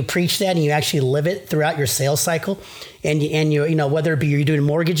you preach that and you actually live it throughout your sales cycle, and you whether it be you're doing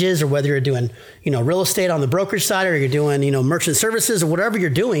mortgages or whether you're doing real estate on the brokerage side or you're doing merchant services or whatever you're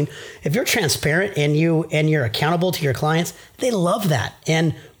doing, if you're transparent and you're accountable to your clients, they love that.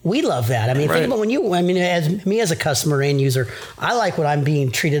 And we love that. I mean, think about as a customer and user, I like what I'm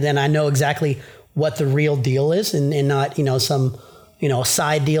being treated, and I know exactly what the real deal is, and not some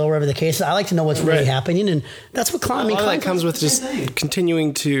side deal, whatever the case is. I like to know what's really happening, and that's what client. That comes with just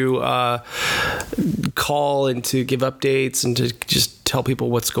continuing to call and to give updates and to just tell people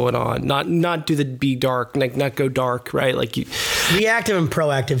what's going on. Not do the be dark, not go dark, right? Like reactive and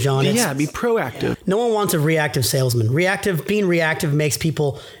proactive, John. Be proactive. No one wants a reactive salesman. Being reactive makes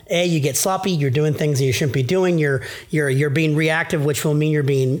people you get sloppy. You're doing things that you shouldn't be doing. You're being reactive, which will mean you're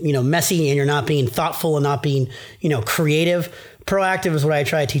being messy, and you're not being thoughtful and not being creative. Proactive is what I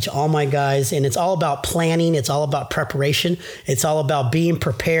try to teach all my guys, and it's all about planning. It's all about preparation. It's all about being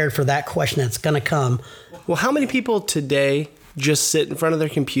prepared for that question that's going to come. Well, how many people today just sit in front of their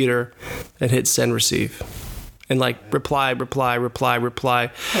computer and hit send receive? and like reply,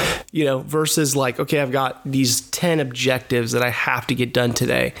 versus like, okay, I've got these 10 objectives that I have to get done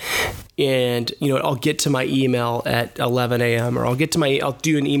today. And, I'll get to my email at 11 a.m. or I'll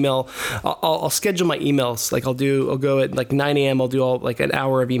do an email. I'll schedule my emails. Like I'll go at like 9 a.m. I'll do all like an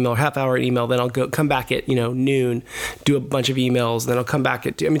hour of email, half hour email. Then I'll come back at, noon, do a bunch of emails. Then I'll come back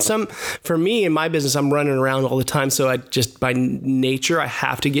at, for me in my business, I'm running around all the time. So I just by nature, I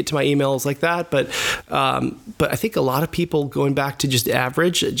have to get to my emails like that. But I think a lot of people going back to just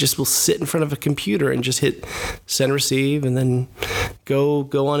average, just will sit in front of a computer and just hit send, receive, and then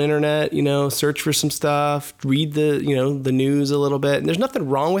go on internet, search for some stuff, read the news a little bit. And there's nothing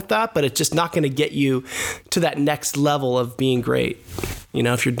wrong with that, but it's just not going to get you to that next level of being great.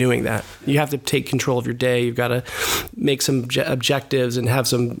 If you're doing that, you have to take control of your day. You've got to make some objectives and have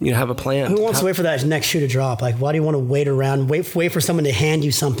have a plan. Who wants to wait for that next shoe to drop? Like, why do you want to wait around, wait for someone to hand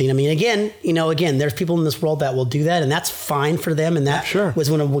you something? I mean, again, there's people in this world that will do that, and that's fine for them. And that was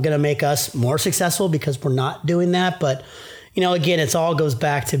when we're going to make us more successful because we're not doing that. But again, it all goes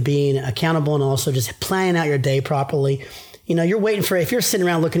back to being accountable and also just planning out your day properly. You're waiting for, if you're sitting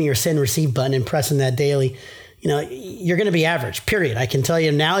around looking at your send receive button and pressing that daily, you're going to be average, period. I can tell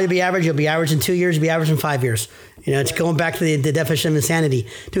you now you'll be average in 2 years, you'll be average in 5 years. It's going back to the definition of insanity.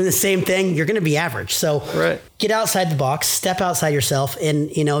 Doing the same thing, you're going to be average. So get outside the box, step outside yourself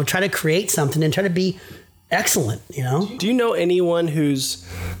and, try to create something and try to be excellent, Do you know anyone who's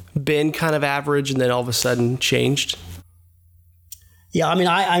been kind of average and then all of a sudden changed? Yeah, I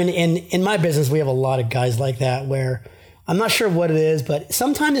mean, in my business, we have a lot of guys like that where I'm not sure what it is, but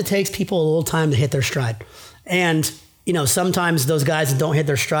sometimes it takes people a little time to hit their stride. And, sometimes those guys that don't hit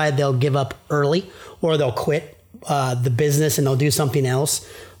their stride, they'll give up early or they'll quit the business and they'll do something else.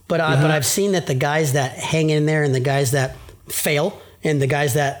 But I've seen that the guys that hang in there and the guys that fail and the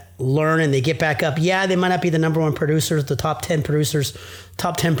guys that learn and they get back up, they might not be the number one producers, the top 10 producers,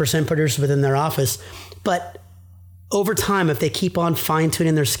 top 10% producers within their office. But over time, if they keep on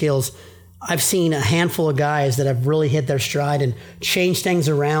fine-tuning their skills, I've seen a handful of guys that have really hit their stride and changed things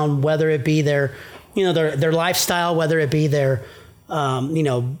around, whether it be their lifestyle, whether it be their,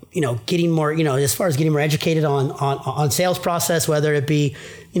 getting more, as far as getting more educated on sales process, whether it be,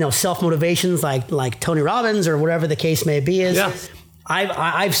 self-motivations like Tony Robbins or whatever the case may be is. Yeah.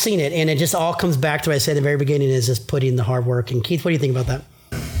 I've seen it, and it just all comes back to what I said at the very beginning is just putting in the hard work. And Keith, what do you think about that?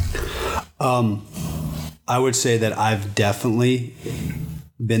 I would say that I've definitely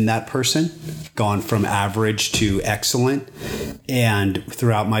been that person, gone from average to excellent. And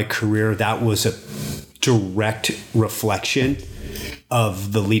throughout my career, that was a direct reflection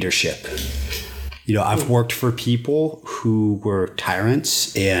of the leadership. I've worked for people who were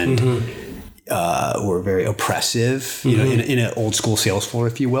tyrants and were very oppressive, in an old school sales floor,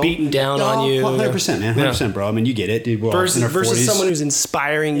 if you will. Beating down on you. 100%, man. 100%, bro. I mean, you get it, dude. Versus someone who's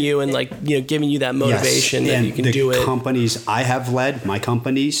inspiring you and giving you that motivation that you can do it. The companies I have led, my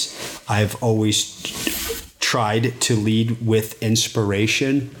companies, I've always tried to lead with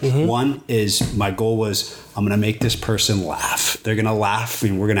inspiration. One is my goal was I'm going to make this person laugh. They're going to laugh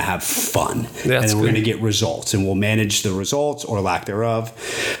and we're going to have fun. And then we're going to get results and we'll manage the results or lack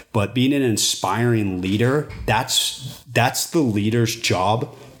thereof. But being an inspiring leader, that's the leader's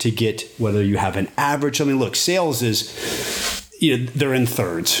job to get, whether you have an average. I mean, look, sales is, they're in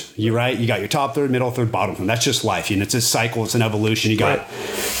thirds. You're right. You got your top third, middle third, bottom third. That's just life. It's a cycle. It's an evolution. You got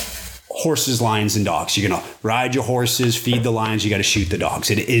horses, lions, and dogs. You're going to ride your horses, feed the lions. You got to shoot the dogs.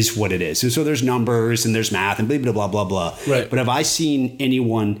 It is what it is. And so there's numbers and there's math and blah, blah, blah, blah, blah. Right. But have I seen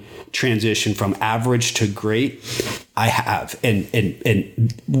anyone transition from average to great? I have.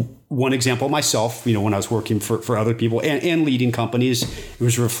 And one example myself, when I was working for other people and leading companies, it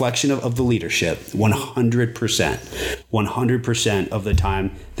was a reflection of the leadership. 100% of the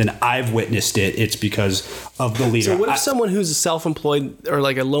time then I've witnessed it, it's because of the leader. So what if someone who's a self-employed or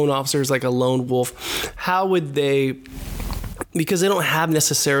like a loan officer is like a lone wolf, how would they, because they don't have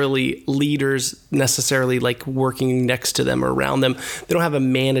necessarily leaders necessarily like working next to them or around them. They don't have a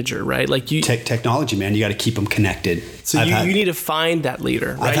manager, right? Like technology, man, you got to keep them connected. So you need to find that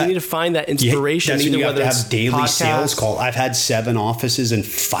leader, right? You need to find that inspiration. That's when you have to have daily sales calls. I've had 7 offices and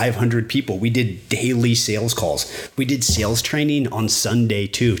 500 people. We did daily sales calls. We did sales training on Sunday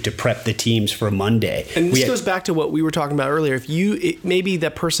too, to prep the teams for Monday. And this goes back to what we were talking about earlier. If maybe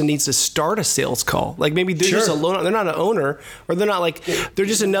that person needs to start a sales call. Like maybe they're just alone. They're not an owner, or they're not like, they're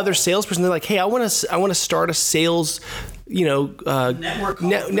just another salesperson. They're like, hey, I want to start a sales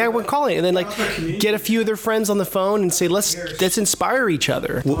network calling, and then like get a few of their friends on the phone and say, let's inspire each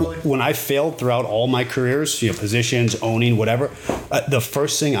other. When I failed throughout all my careers, positions, owning, whatever, the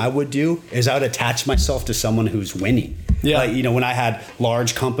first thing I would do is I would attach myself to someone who's winning. Yeah. Like, when I had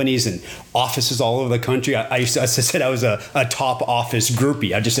large companies and offices all over the country, I said I was a top office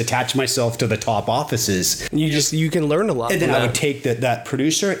groupie. I just attached myself to the top offices. You can learn a lot. And then I would take that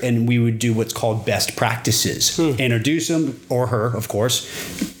producer and we would do what's called best practices. Introduce him or her, of course,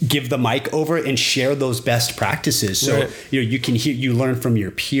 give the mic over and share those best practices. So you learn from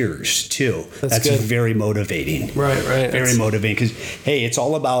your peers too. That's good. Very motivating. Right. Very motivating because, hey, it's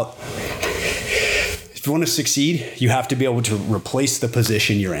all about... If you want to succeed, you have to be able to replace the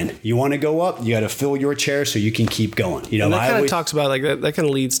position you're in. You want to go up, you got to fill your chair so you can keep going. And that kind of talks about like that kind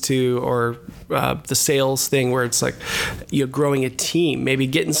of leads to the sales thing where it's like growing a team, maybe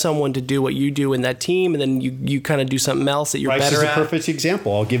getting someone to do what you do in that team, and then you kind of do something else that you're Bryce better at. Bryce is a perfect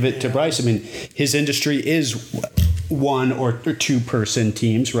example. I'll give it to Bryce. I mean, his industry is 1 or 2 person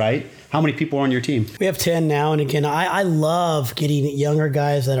teams, right? How many people are on your team? We have 10 now. And again, I love getting younger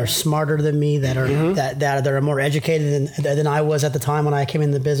guys that are smarter than me, that are that are more educated than I was at the time when I came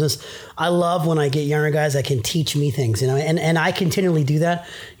into the business. I love when I get younger guys that can teach me things, and I continually do that.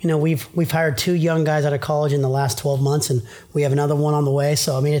 We've hired 2 young guys out of college in the last 12 months, and we have another one on the way.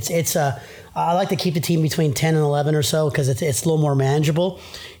 So I mean, I like to keep the team between 10 and 11 or so because it's a little more manageable.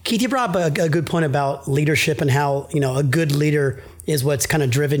 Keith, you brought up a good point about leadership and how a good leader is what's kind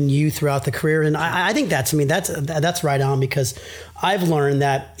of driven you throughout the career. And I think that's right on, because I've learned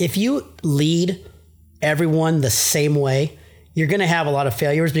that if you lead everyone the same way, you're going to have a lot of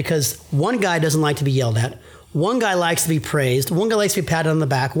failures because one guy doesn't like to be yelled at. One guy likes to be praised. One guy likes to be patted on the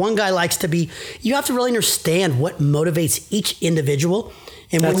back. One guy likes to be, you have to really understand what motivates each individual.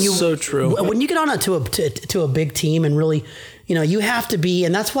 And that's so true. When you get on to a big team and really, you have to be,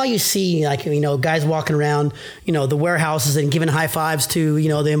 and that's why you see guys walking around, the warehouses and giving high fives to,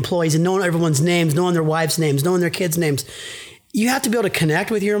 the employees and knowing everyone's names, knowing their wives' names, knowing their kids' names. You have to be able to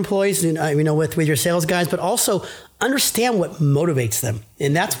connect with your employees, with your sales guys, but also understand what motivates them.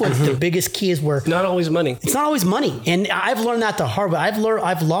 And that's what the biggest key is, where not always money. It's not always money. And I've learned that the hard way.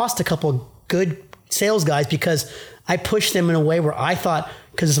 I've lost a couple good sales guys because I pushed them in a way where I thought,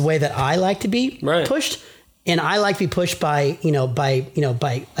 because it's the way that I like to be pushed. And I like to be pushed by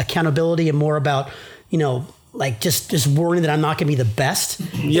accountability and more about, like just worrying that I'm not going to be the best.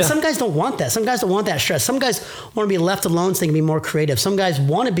 Yeah. Some guys don't want that. Some guys don't want that stress. Some guys want to be left alone so they can be more creative. Some guys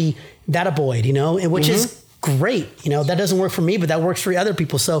want to be that avoid, and which is great. That doesn't work for me, but that works for other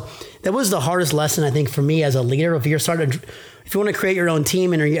people. So that was the hardest lesson, I think, for me as a leader. If you want to create your own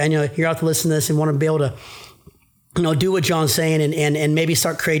team and you're out to listen to this and want to be able to, do what John's saying and maybe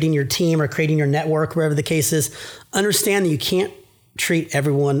start creating your team or creating your network, wherever the case is, understand that you can't treat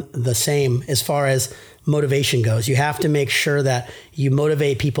everyone the same as far as motivation goes. You have to make sure that you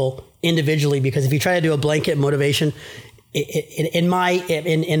motivate people individually, because if you try to do a blanket motivation, in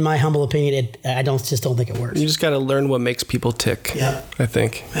my humble opinion, I just don't think it works. You just got to learn what makes people tick. Yeah, I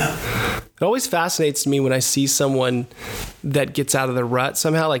think. Yeah. It always fascinates me when I see someone that gets out of the rut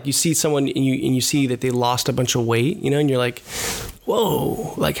somehow. Like you see someone and you see that they lost a bunch of weight, and you're like,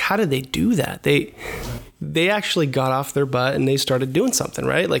 whoa, like how did they do that? They actually got off their butt and they started doing something,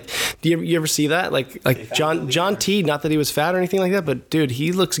 right? Like, do you ever see that? Like John T, not that he was fat or anything like that, but dude,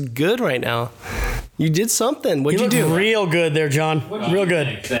 he looks good right now. You did something. What'd you do? Real good there, John. Real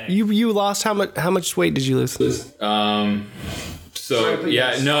good. You lost how much weight did you lose? Because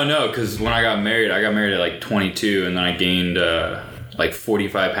when I got married at like 22, and then I gained like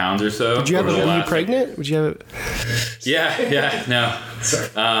 45 pounds or so. Did you were you pregnant? Would you have it? Yeah, no. Sorry.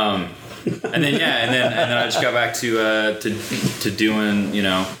 And then I just got back to doing,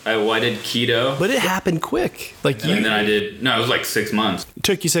 I did keto. But it happened quick. And then I did, it was like 6 months. It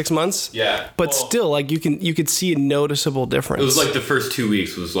took you 6 months? Yeah. But still, like you could see a noticeable difference. It was like the first 2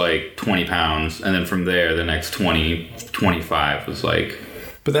 weeks was like 20 pounds. And then from there, the next 25 was like.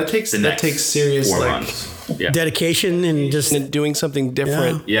 But that takes serious 4 months. Yeah. Dedication and just doing something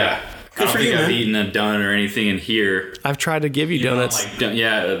different. Yeah. I don't think I've eaten a donut or anything in here. I've tried to give you donuts.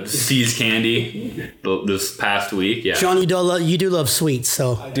 See's candy this past week. Yeah, John, you do love sweets,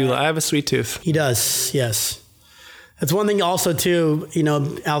 so I have a sweet tooth. He does, yes. That's one thing also too,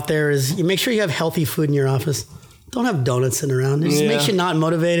 out there is you make sure you have healthy food in your office. Don't have donuts sitting around. It just makes you not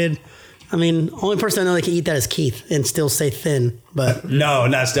motivated. I mean, only person I know that can eat that is Keith and still stay thin. But no,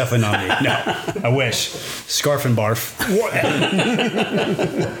 that's definitely not me. No, I wish. Scarf and barf.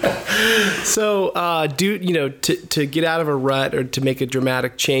 So, to get out of a rut or to make a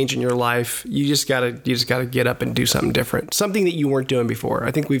dramatic change in your life, you just gotta get up and do something different, something that you weren't doing before.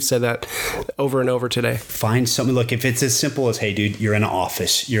 I think we've said that over and over today. Find something. Look, if it's as simple as, hey, dude, you're in an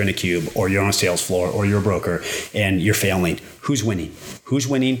office, you're in a cube, or you're on a sales floor, or you're a broker, and you're failing. Who's winning? Who's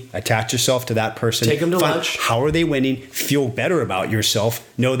winning? Attach yourself to that person. Take them to lunch. How are they winning? Feel better about yourself.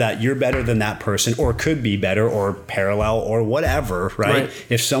 Know that you're better than that person, or could be better, or parallel, or whatever, right?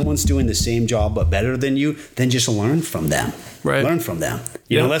 If someone's doing the same job but better than you, then just learn from them. Right. Learn from them.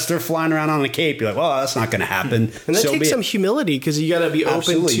 Unless they're flying around on a cape, you're like, well, that's not going to happen. And that takes some humility, because you got to be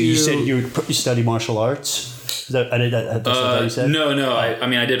open to... You said you study martial arts? That's what you said? No. I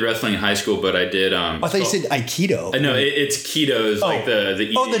mean, I did wrestling in high school, but I did... I thought you said Aikido. No, it's keto. Like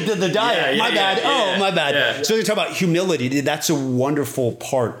the diet. My bad. My bad. Yeah. So you're talking about humility. That's a wonderful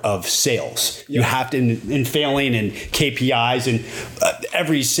part of sales. You have to, in failing and KPIs, and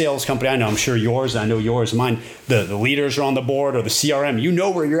every sales company I know, I'm sure yours, I know yours, mine, the leaders are on the board, or the CRM, you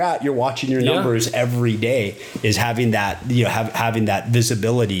know where you're at. You're watching your numbers every day, is having that, having that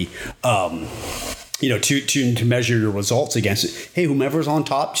visibility, to measure your results against it. Hey, whomever's on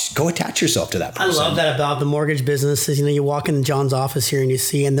top, just go attach yourself to that person. I love that about the mortgage business is, you walk in John's office here and you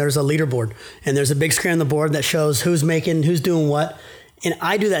see, and there's a leaderboard, and there's a big screen on the board that shows who's doing what. And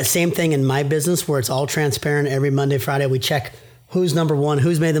I do that same thing in my business, where it's all transparent. Every Monday, Friday, we check who's number one,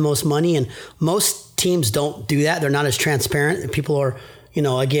 who's made the most money. And most teams don't do that. They're not as transparent. People are,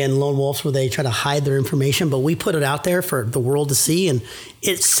 again, lone wolves, where they try to hide their information, but we put it out there for the world to see, and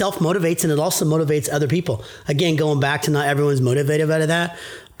it self-motivates, and it also motivates other people. Again, going back to not everyone's motivated out of that,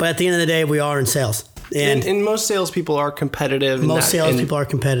 but at the end of the day, we are in sales. And most salespeople are competitive. Most salespeople are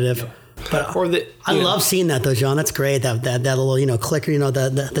competitive. But I love seeing that though, John. That's great. That little clicker,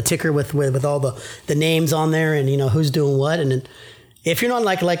 the ticker with all the names on there, and who's doing what. And if you're not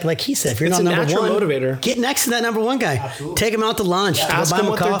like he said, if you're not number one, motivator. Get next to that number one guy. Absolutely. Take him out to lunch. Ask them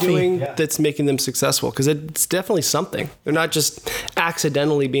what they're doing that's making them successful, because it's definitely something. They're not just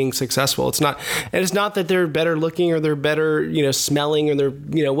accidentally being successful. It's not that they're better looking, or they're better smelling, or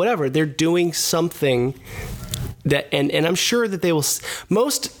they're whatever. They're doing something. That and I'm sure that they will.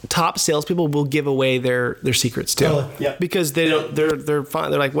 Most top salespeople will give away their secrets too, because they don't. They're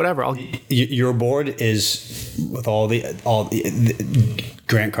fine. They're like, whatever. Your board is with all the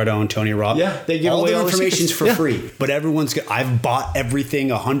Grant Cardone, Tony Robb. Yeah, they give all away the all information's for free. But everyone's. I've bought everything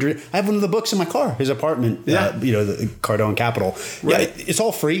 100. I have one of the books in my car. His apartment. The Cardone Capital. Right. Yeah, it's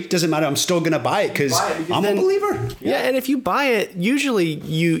all free. Doesn't matter. I'm still going to buy it because I'm a believer. Yeah, and if you buy it, usually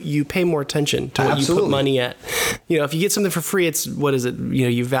you pay more attention to what you put money at. If you get something for free, it's what is it?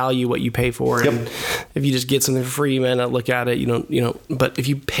 You value what you pay for. Yep. And if you just get something for free, you may not look at it. You don't. But if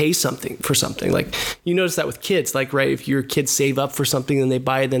you pay something for something, like you notice that with kids, like if your kids save up for something and they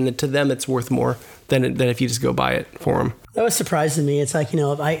buy it, then to them it's worth more than if you just go buy it for them. That was surprising to me. It's like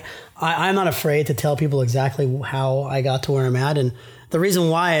I'm not afraid to tell people exactly how I got to where I'm at, and the reason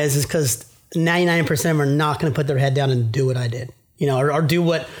why is because 99% of them are not going to put their head down and do what I did. Or do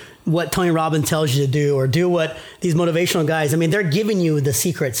what Tony Robbins tells you to do, or do what these motivational guys. I mean, they're giving you the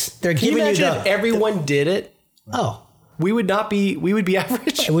secrets. They're giving you if everyone did it. Oh, we would be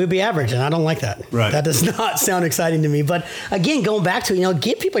average. We would be average, and I don't like that. Right. That does not sound exciting to me. But again, going back to,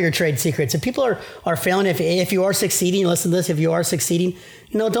 give people your trade secrets. If people are failing, if you are succeeding, listen to this, if you are succeeding,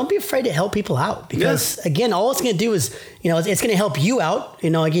 don't be afraid to help people out, because again, all it's going to do is, it's going to help you out.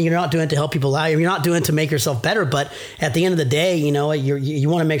 Again, you're not doing it to help people out. You're not doing it to make yourself better. But at the end of the day, you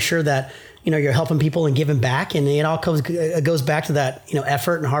want to make sure that, you're helping people and giving back. And it all goes back to that,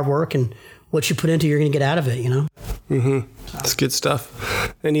 effort and hard work, and what you put into, you're going to get out of it, Mm-hmm. That's good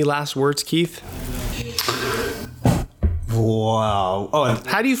stuff. Any last words, Keith? Wow. Oh,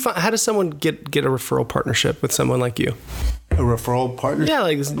 how does someone get a referral partnership with someone like you? A referral partner? Yeah,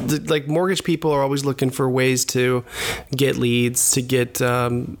 like mortgage people are always looking for ways to get leads, to get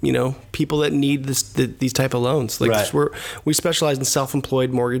people that need these type of loans. We specialize in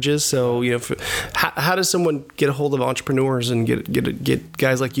self-employed mortgages. So how does someone get a hold of entrepreneurs and get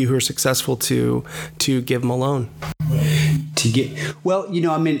guys like you who are successful to give them a loan?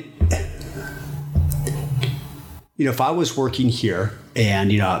 If I was working here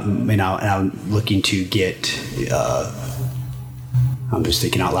and I'm looking to get. I'm just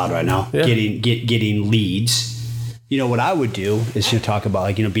thinking out loud right now. Yeah. Getting leads. What I would do is talk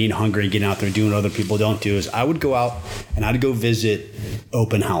about being hungry, getting out there, doing what other people don't do. Is I would go out and I'd go visit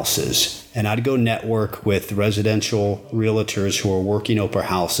open houses. And I'd go network with residential realtors who are working open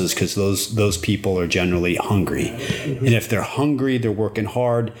houses because those people are generally hungry. And if they're hungry, they're working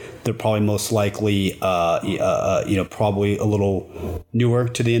hard. They're probably most likely, probably a little newer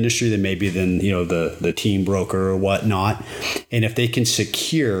to the industry than the team broker or whatnot. And if they can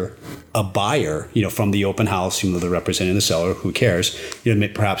secure a buyer, from the open house, they're representing the seller, who cares?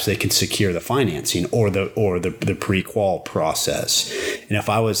 Perhaps they can secure the financing or the pre-qual process. And if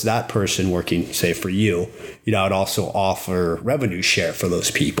I was that person working, say, for you, I'd also offer revenue share for those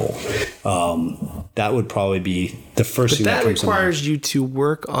people. That would probably be the first thing that comes to mind. That requires you to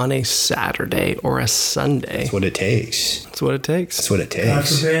work on a Saturday or a Sunday. That's what it takes. That's what it takes. That's what it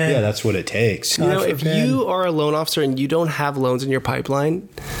takes. Yeah, that's what it takes. If you are a loan officer and you don't have loans in your pipeline,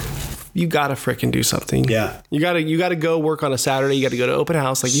 you gotta frickin' do something. Yeah, you gotta go work on a Saturday. You gotta go to open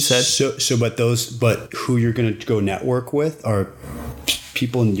house, like you said. But who you're gonna go network with are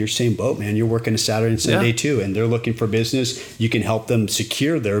people in your same boat, man. You're working a Saturday and Sunday too, and they're looking for business. You can help them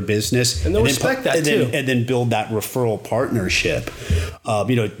secure their business, and they'll respect that too, and then build that referral partnership.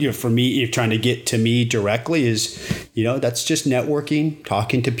 For me, you're trying to get to me directly is, that's just networking,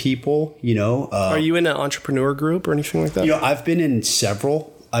 talking to people. Are you in an entrepreneur group or anything like that? I've been in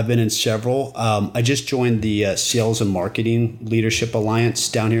several. I just joined the Sales and Marketing Leadership Alliance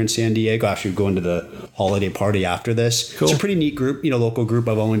down here in San Diego. Actually, going to the holiday party after this. Cool. It's a pretty neat group, local group.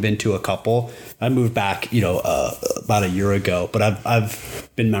 I've only been to a couple. I moved back, about a year ago, but I've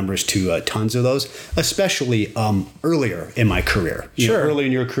been members to tons of those, especially earlier in my career. Early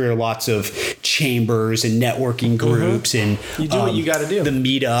in your career, lots of chambers and networking groups, and you do what you got to do. The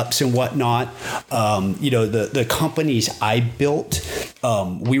meetups and whatnot. The companies I built.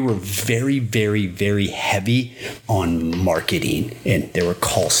 We were very, very, very heavy on marketing, and there were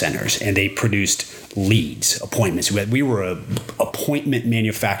call centers, and they produced leads, appointments. We were a appointment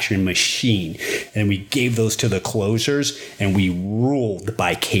manufacturing machine, and we gave those to the closers, and we ruled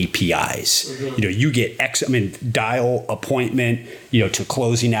by KPIs. You get dial appointment, to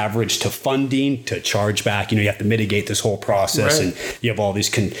closing average, to funding, to chargeback. You have to mitigate this whole process, right. And you have all these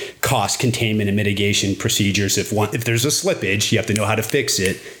cost containment and mitigation procedures. If there's a slippage, you have to know how to fix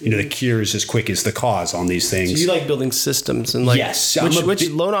it. The cure is as quick as the cause on these things. So you like building systems, and yes, which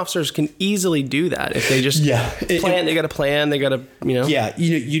loan officers can easily do that if they just plan. They got a plan. They got to Yeah,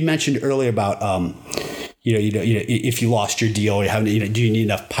 you mentioned earlier about if you lost your deal, do you need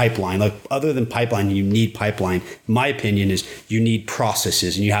enough pipeline? Like, other than pipeline, you need pipeline. My opinion is you need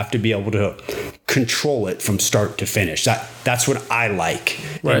processes, and you have to be able to control it from start to finish. That's what I like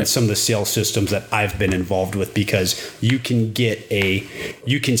in some of the sales systems that I've been involved with, because you can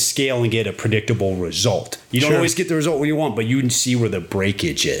scale and get a predictable result. You don't always get the result where you want, but you can see where the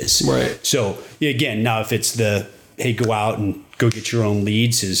breakage is. Right. So again, now if it's go out and go get your own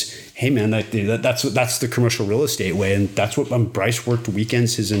leads, hey man, that's the commercial real estate way, and that's what Bryce worked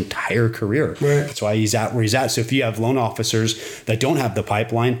weekends his entire career. Right. That's why he's at where he's at. So if you have loan officers that don't have the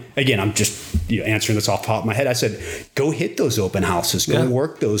pipeline, again, I'm just answering this off the top of my head. I said, go hit those open houses, go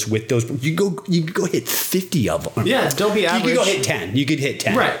work those with those. You go hit 50 of them. Yeah, don't be average. You could go hit 10. You could hit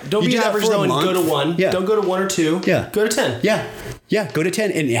 10. Right. Don't be average though, and go to 1. Yeah. Don't go to 1 or 2. Yeah. Go to 10. Yeah. Yeah, go to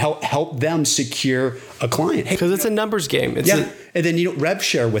 10 and help them secure a client. Because it's a numbers game. And then rev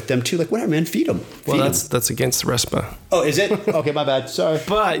share with them too. Like, whatever, man, feed them. Well, that's against the RESPA. Oh, is it? Okay, my bad. Sorry.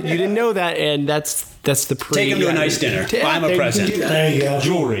 But you didn't know that, and that's the Take them to a nice dinner. Buy them a present. There you go.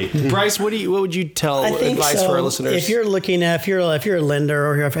 Jewelry. Bryce, what would you tell advice for our listeners? If you're looking at, if you're a lender,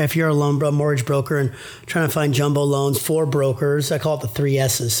 or if you're a mortgage broker and trying to find jumbo loans for brokers, I call it the 3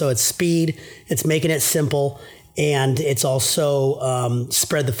 S's. So it's speed, it's making it simple, and it's also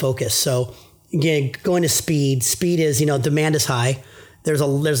spread the focus. So again, going to speed is, demand is high. There's a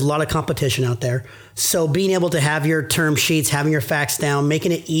lot of competition out there. So being able to have your term sheets, having your facts down,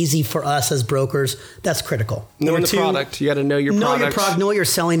 making it easy for us as brokers, that's critical. Knowing the product. You got to know your product. Know your product, know what you're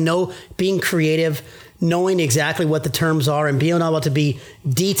selling, being creative, knowing exactly what the terms are, and being able to be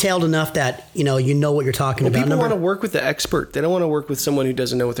detailed enough that you know what you're talking about. People want to work with the expert. They don't want to work with someone who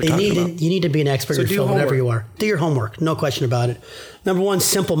doesn't know what they're talking about. You need to be an expert in your field, whatever you are. Do your homework, no question about it. Number one,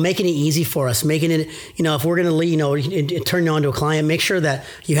 simple, making it easy for us, making it, if we're going to lead, turn you on to a client, make sure that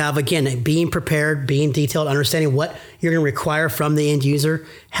you have, again, being prepared, being detailed, understanding what you're going to require from the end user,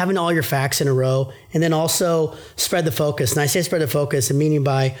 having all your facts in a row, and then also spread the focus. And I say spread the focus, and meaning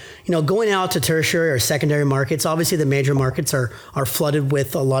by, going out to tertiary or secondary markets. Obviously, the major markets are flooded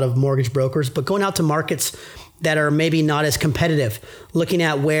with a lot of mortgage brokers, but going out to markets that are maybe not as competitive, looking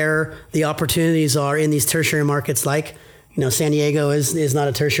at where the opportunities are in these tertiary markets like San Diego is not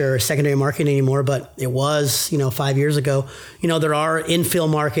a tertiary or secondary market anymore, but it was, 5 years ago. There are infill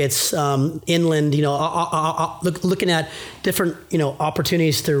markets, inland, looking at different,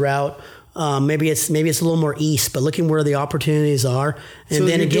 opportunities throughout. Maybe it's a little more east, but looking where the opportunities are. And so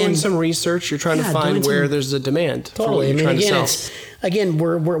then you're again, doing some research, you're trying to find where there's a demand. Totally. For what you're trying to sell.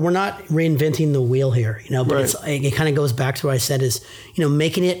 We're not reinventing the wheel here, but right. It kind of goes back to what I said is,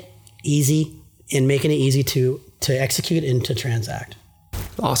 making it easy and making it easy to execute and to transact.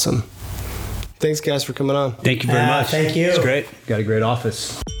 Awesome. Thanks, guys, for coming on. Thank you very much. Thank you. It's great. Got a great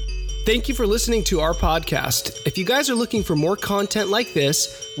office. Thank you for listening to our podcast. If you guys are looking for more content like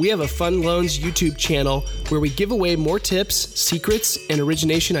this, we have a Fund Loans YouTube channel where we give away more tips, secrets, and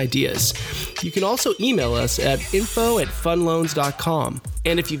origination ideas. You can also email us at info@fundloans.com.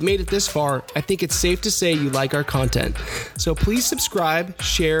 And if you've made it this far, I think it's safe to say you like our content. So please subscribe,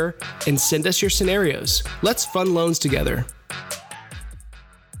 share, and send us your scenarios. Let's fund loans together.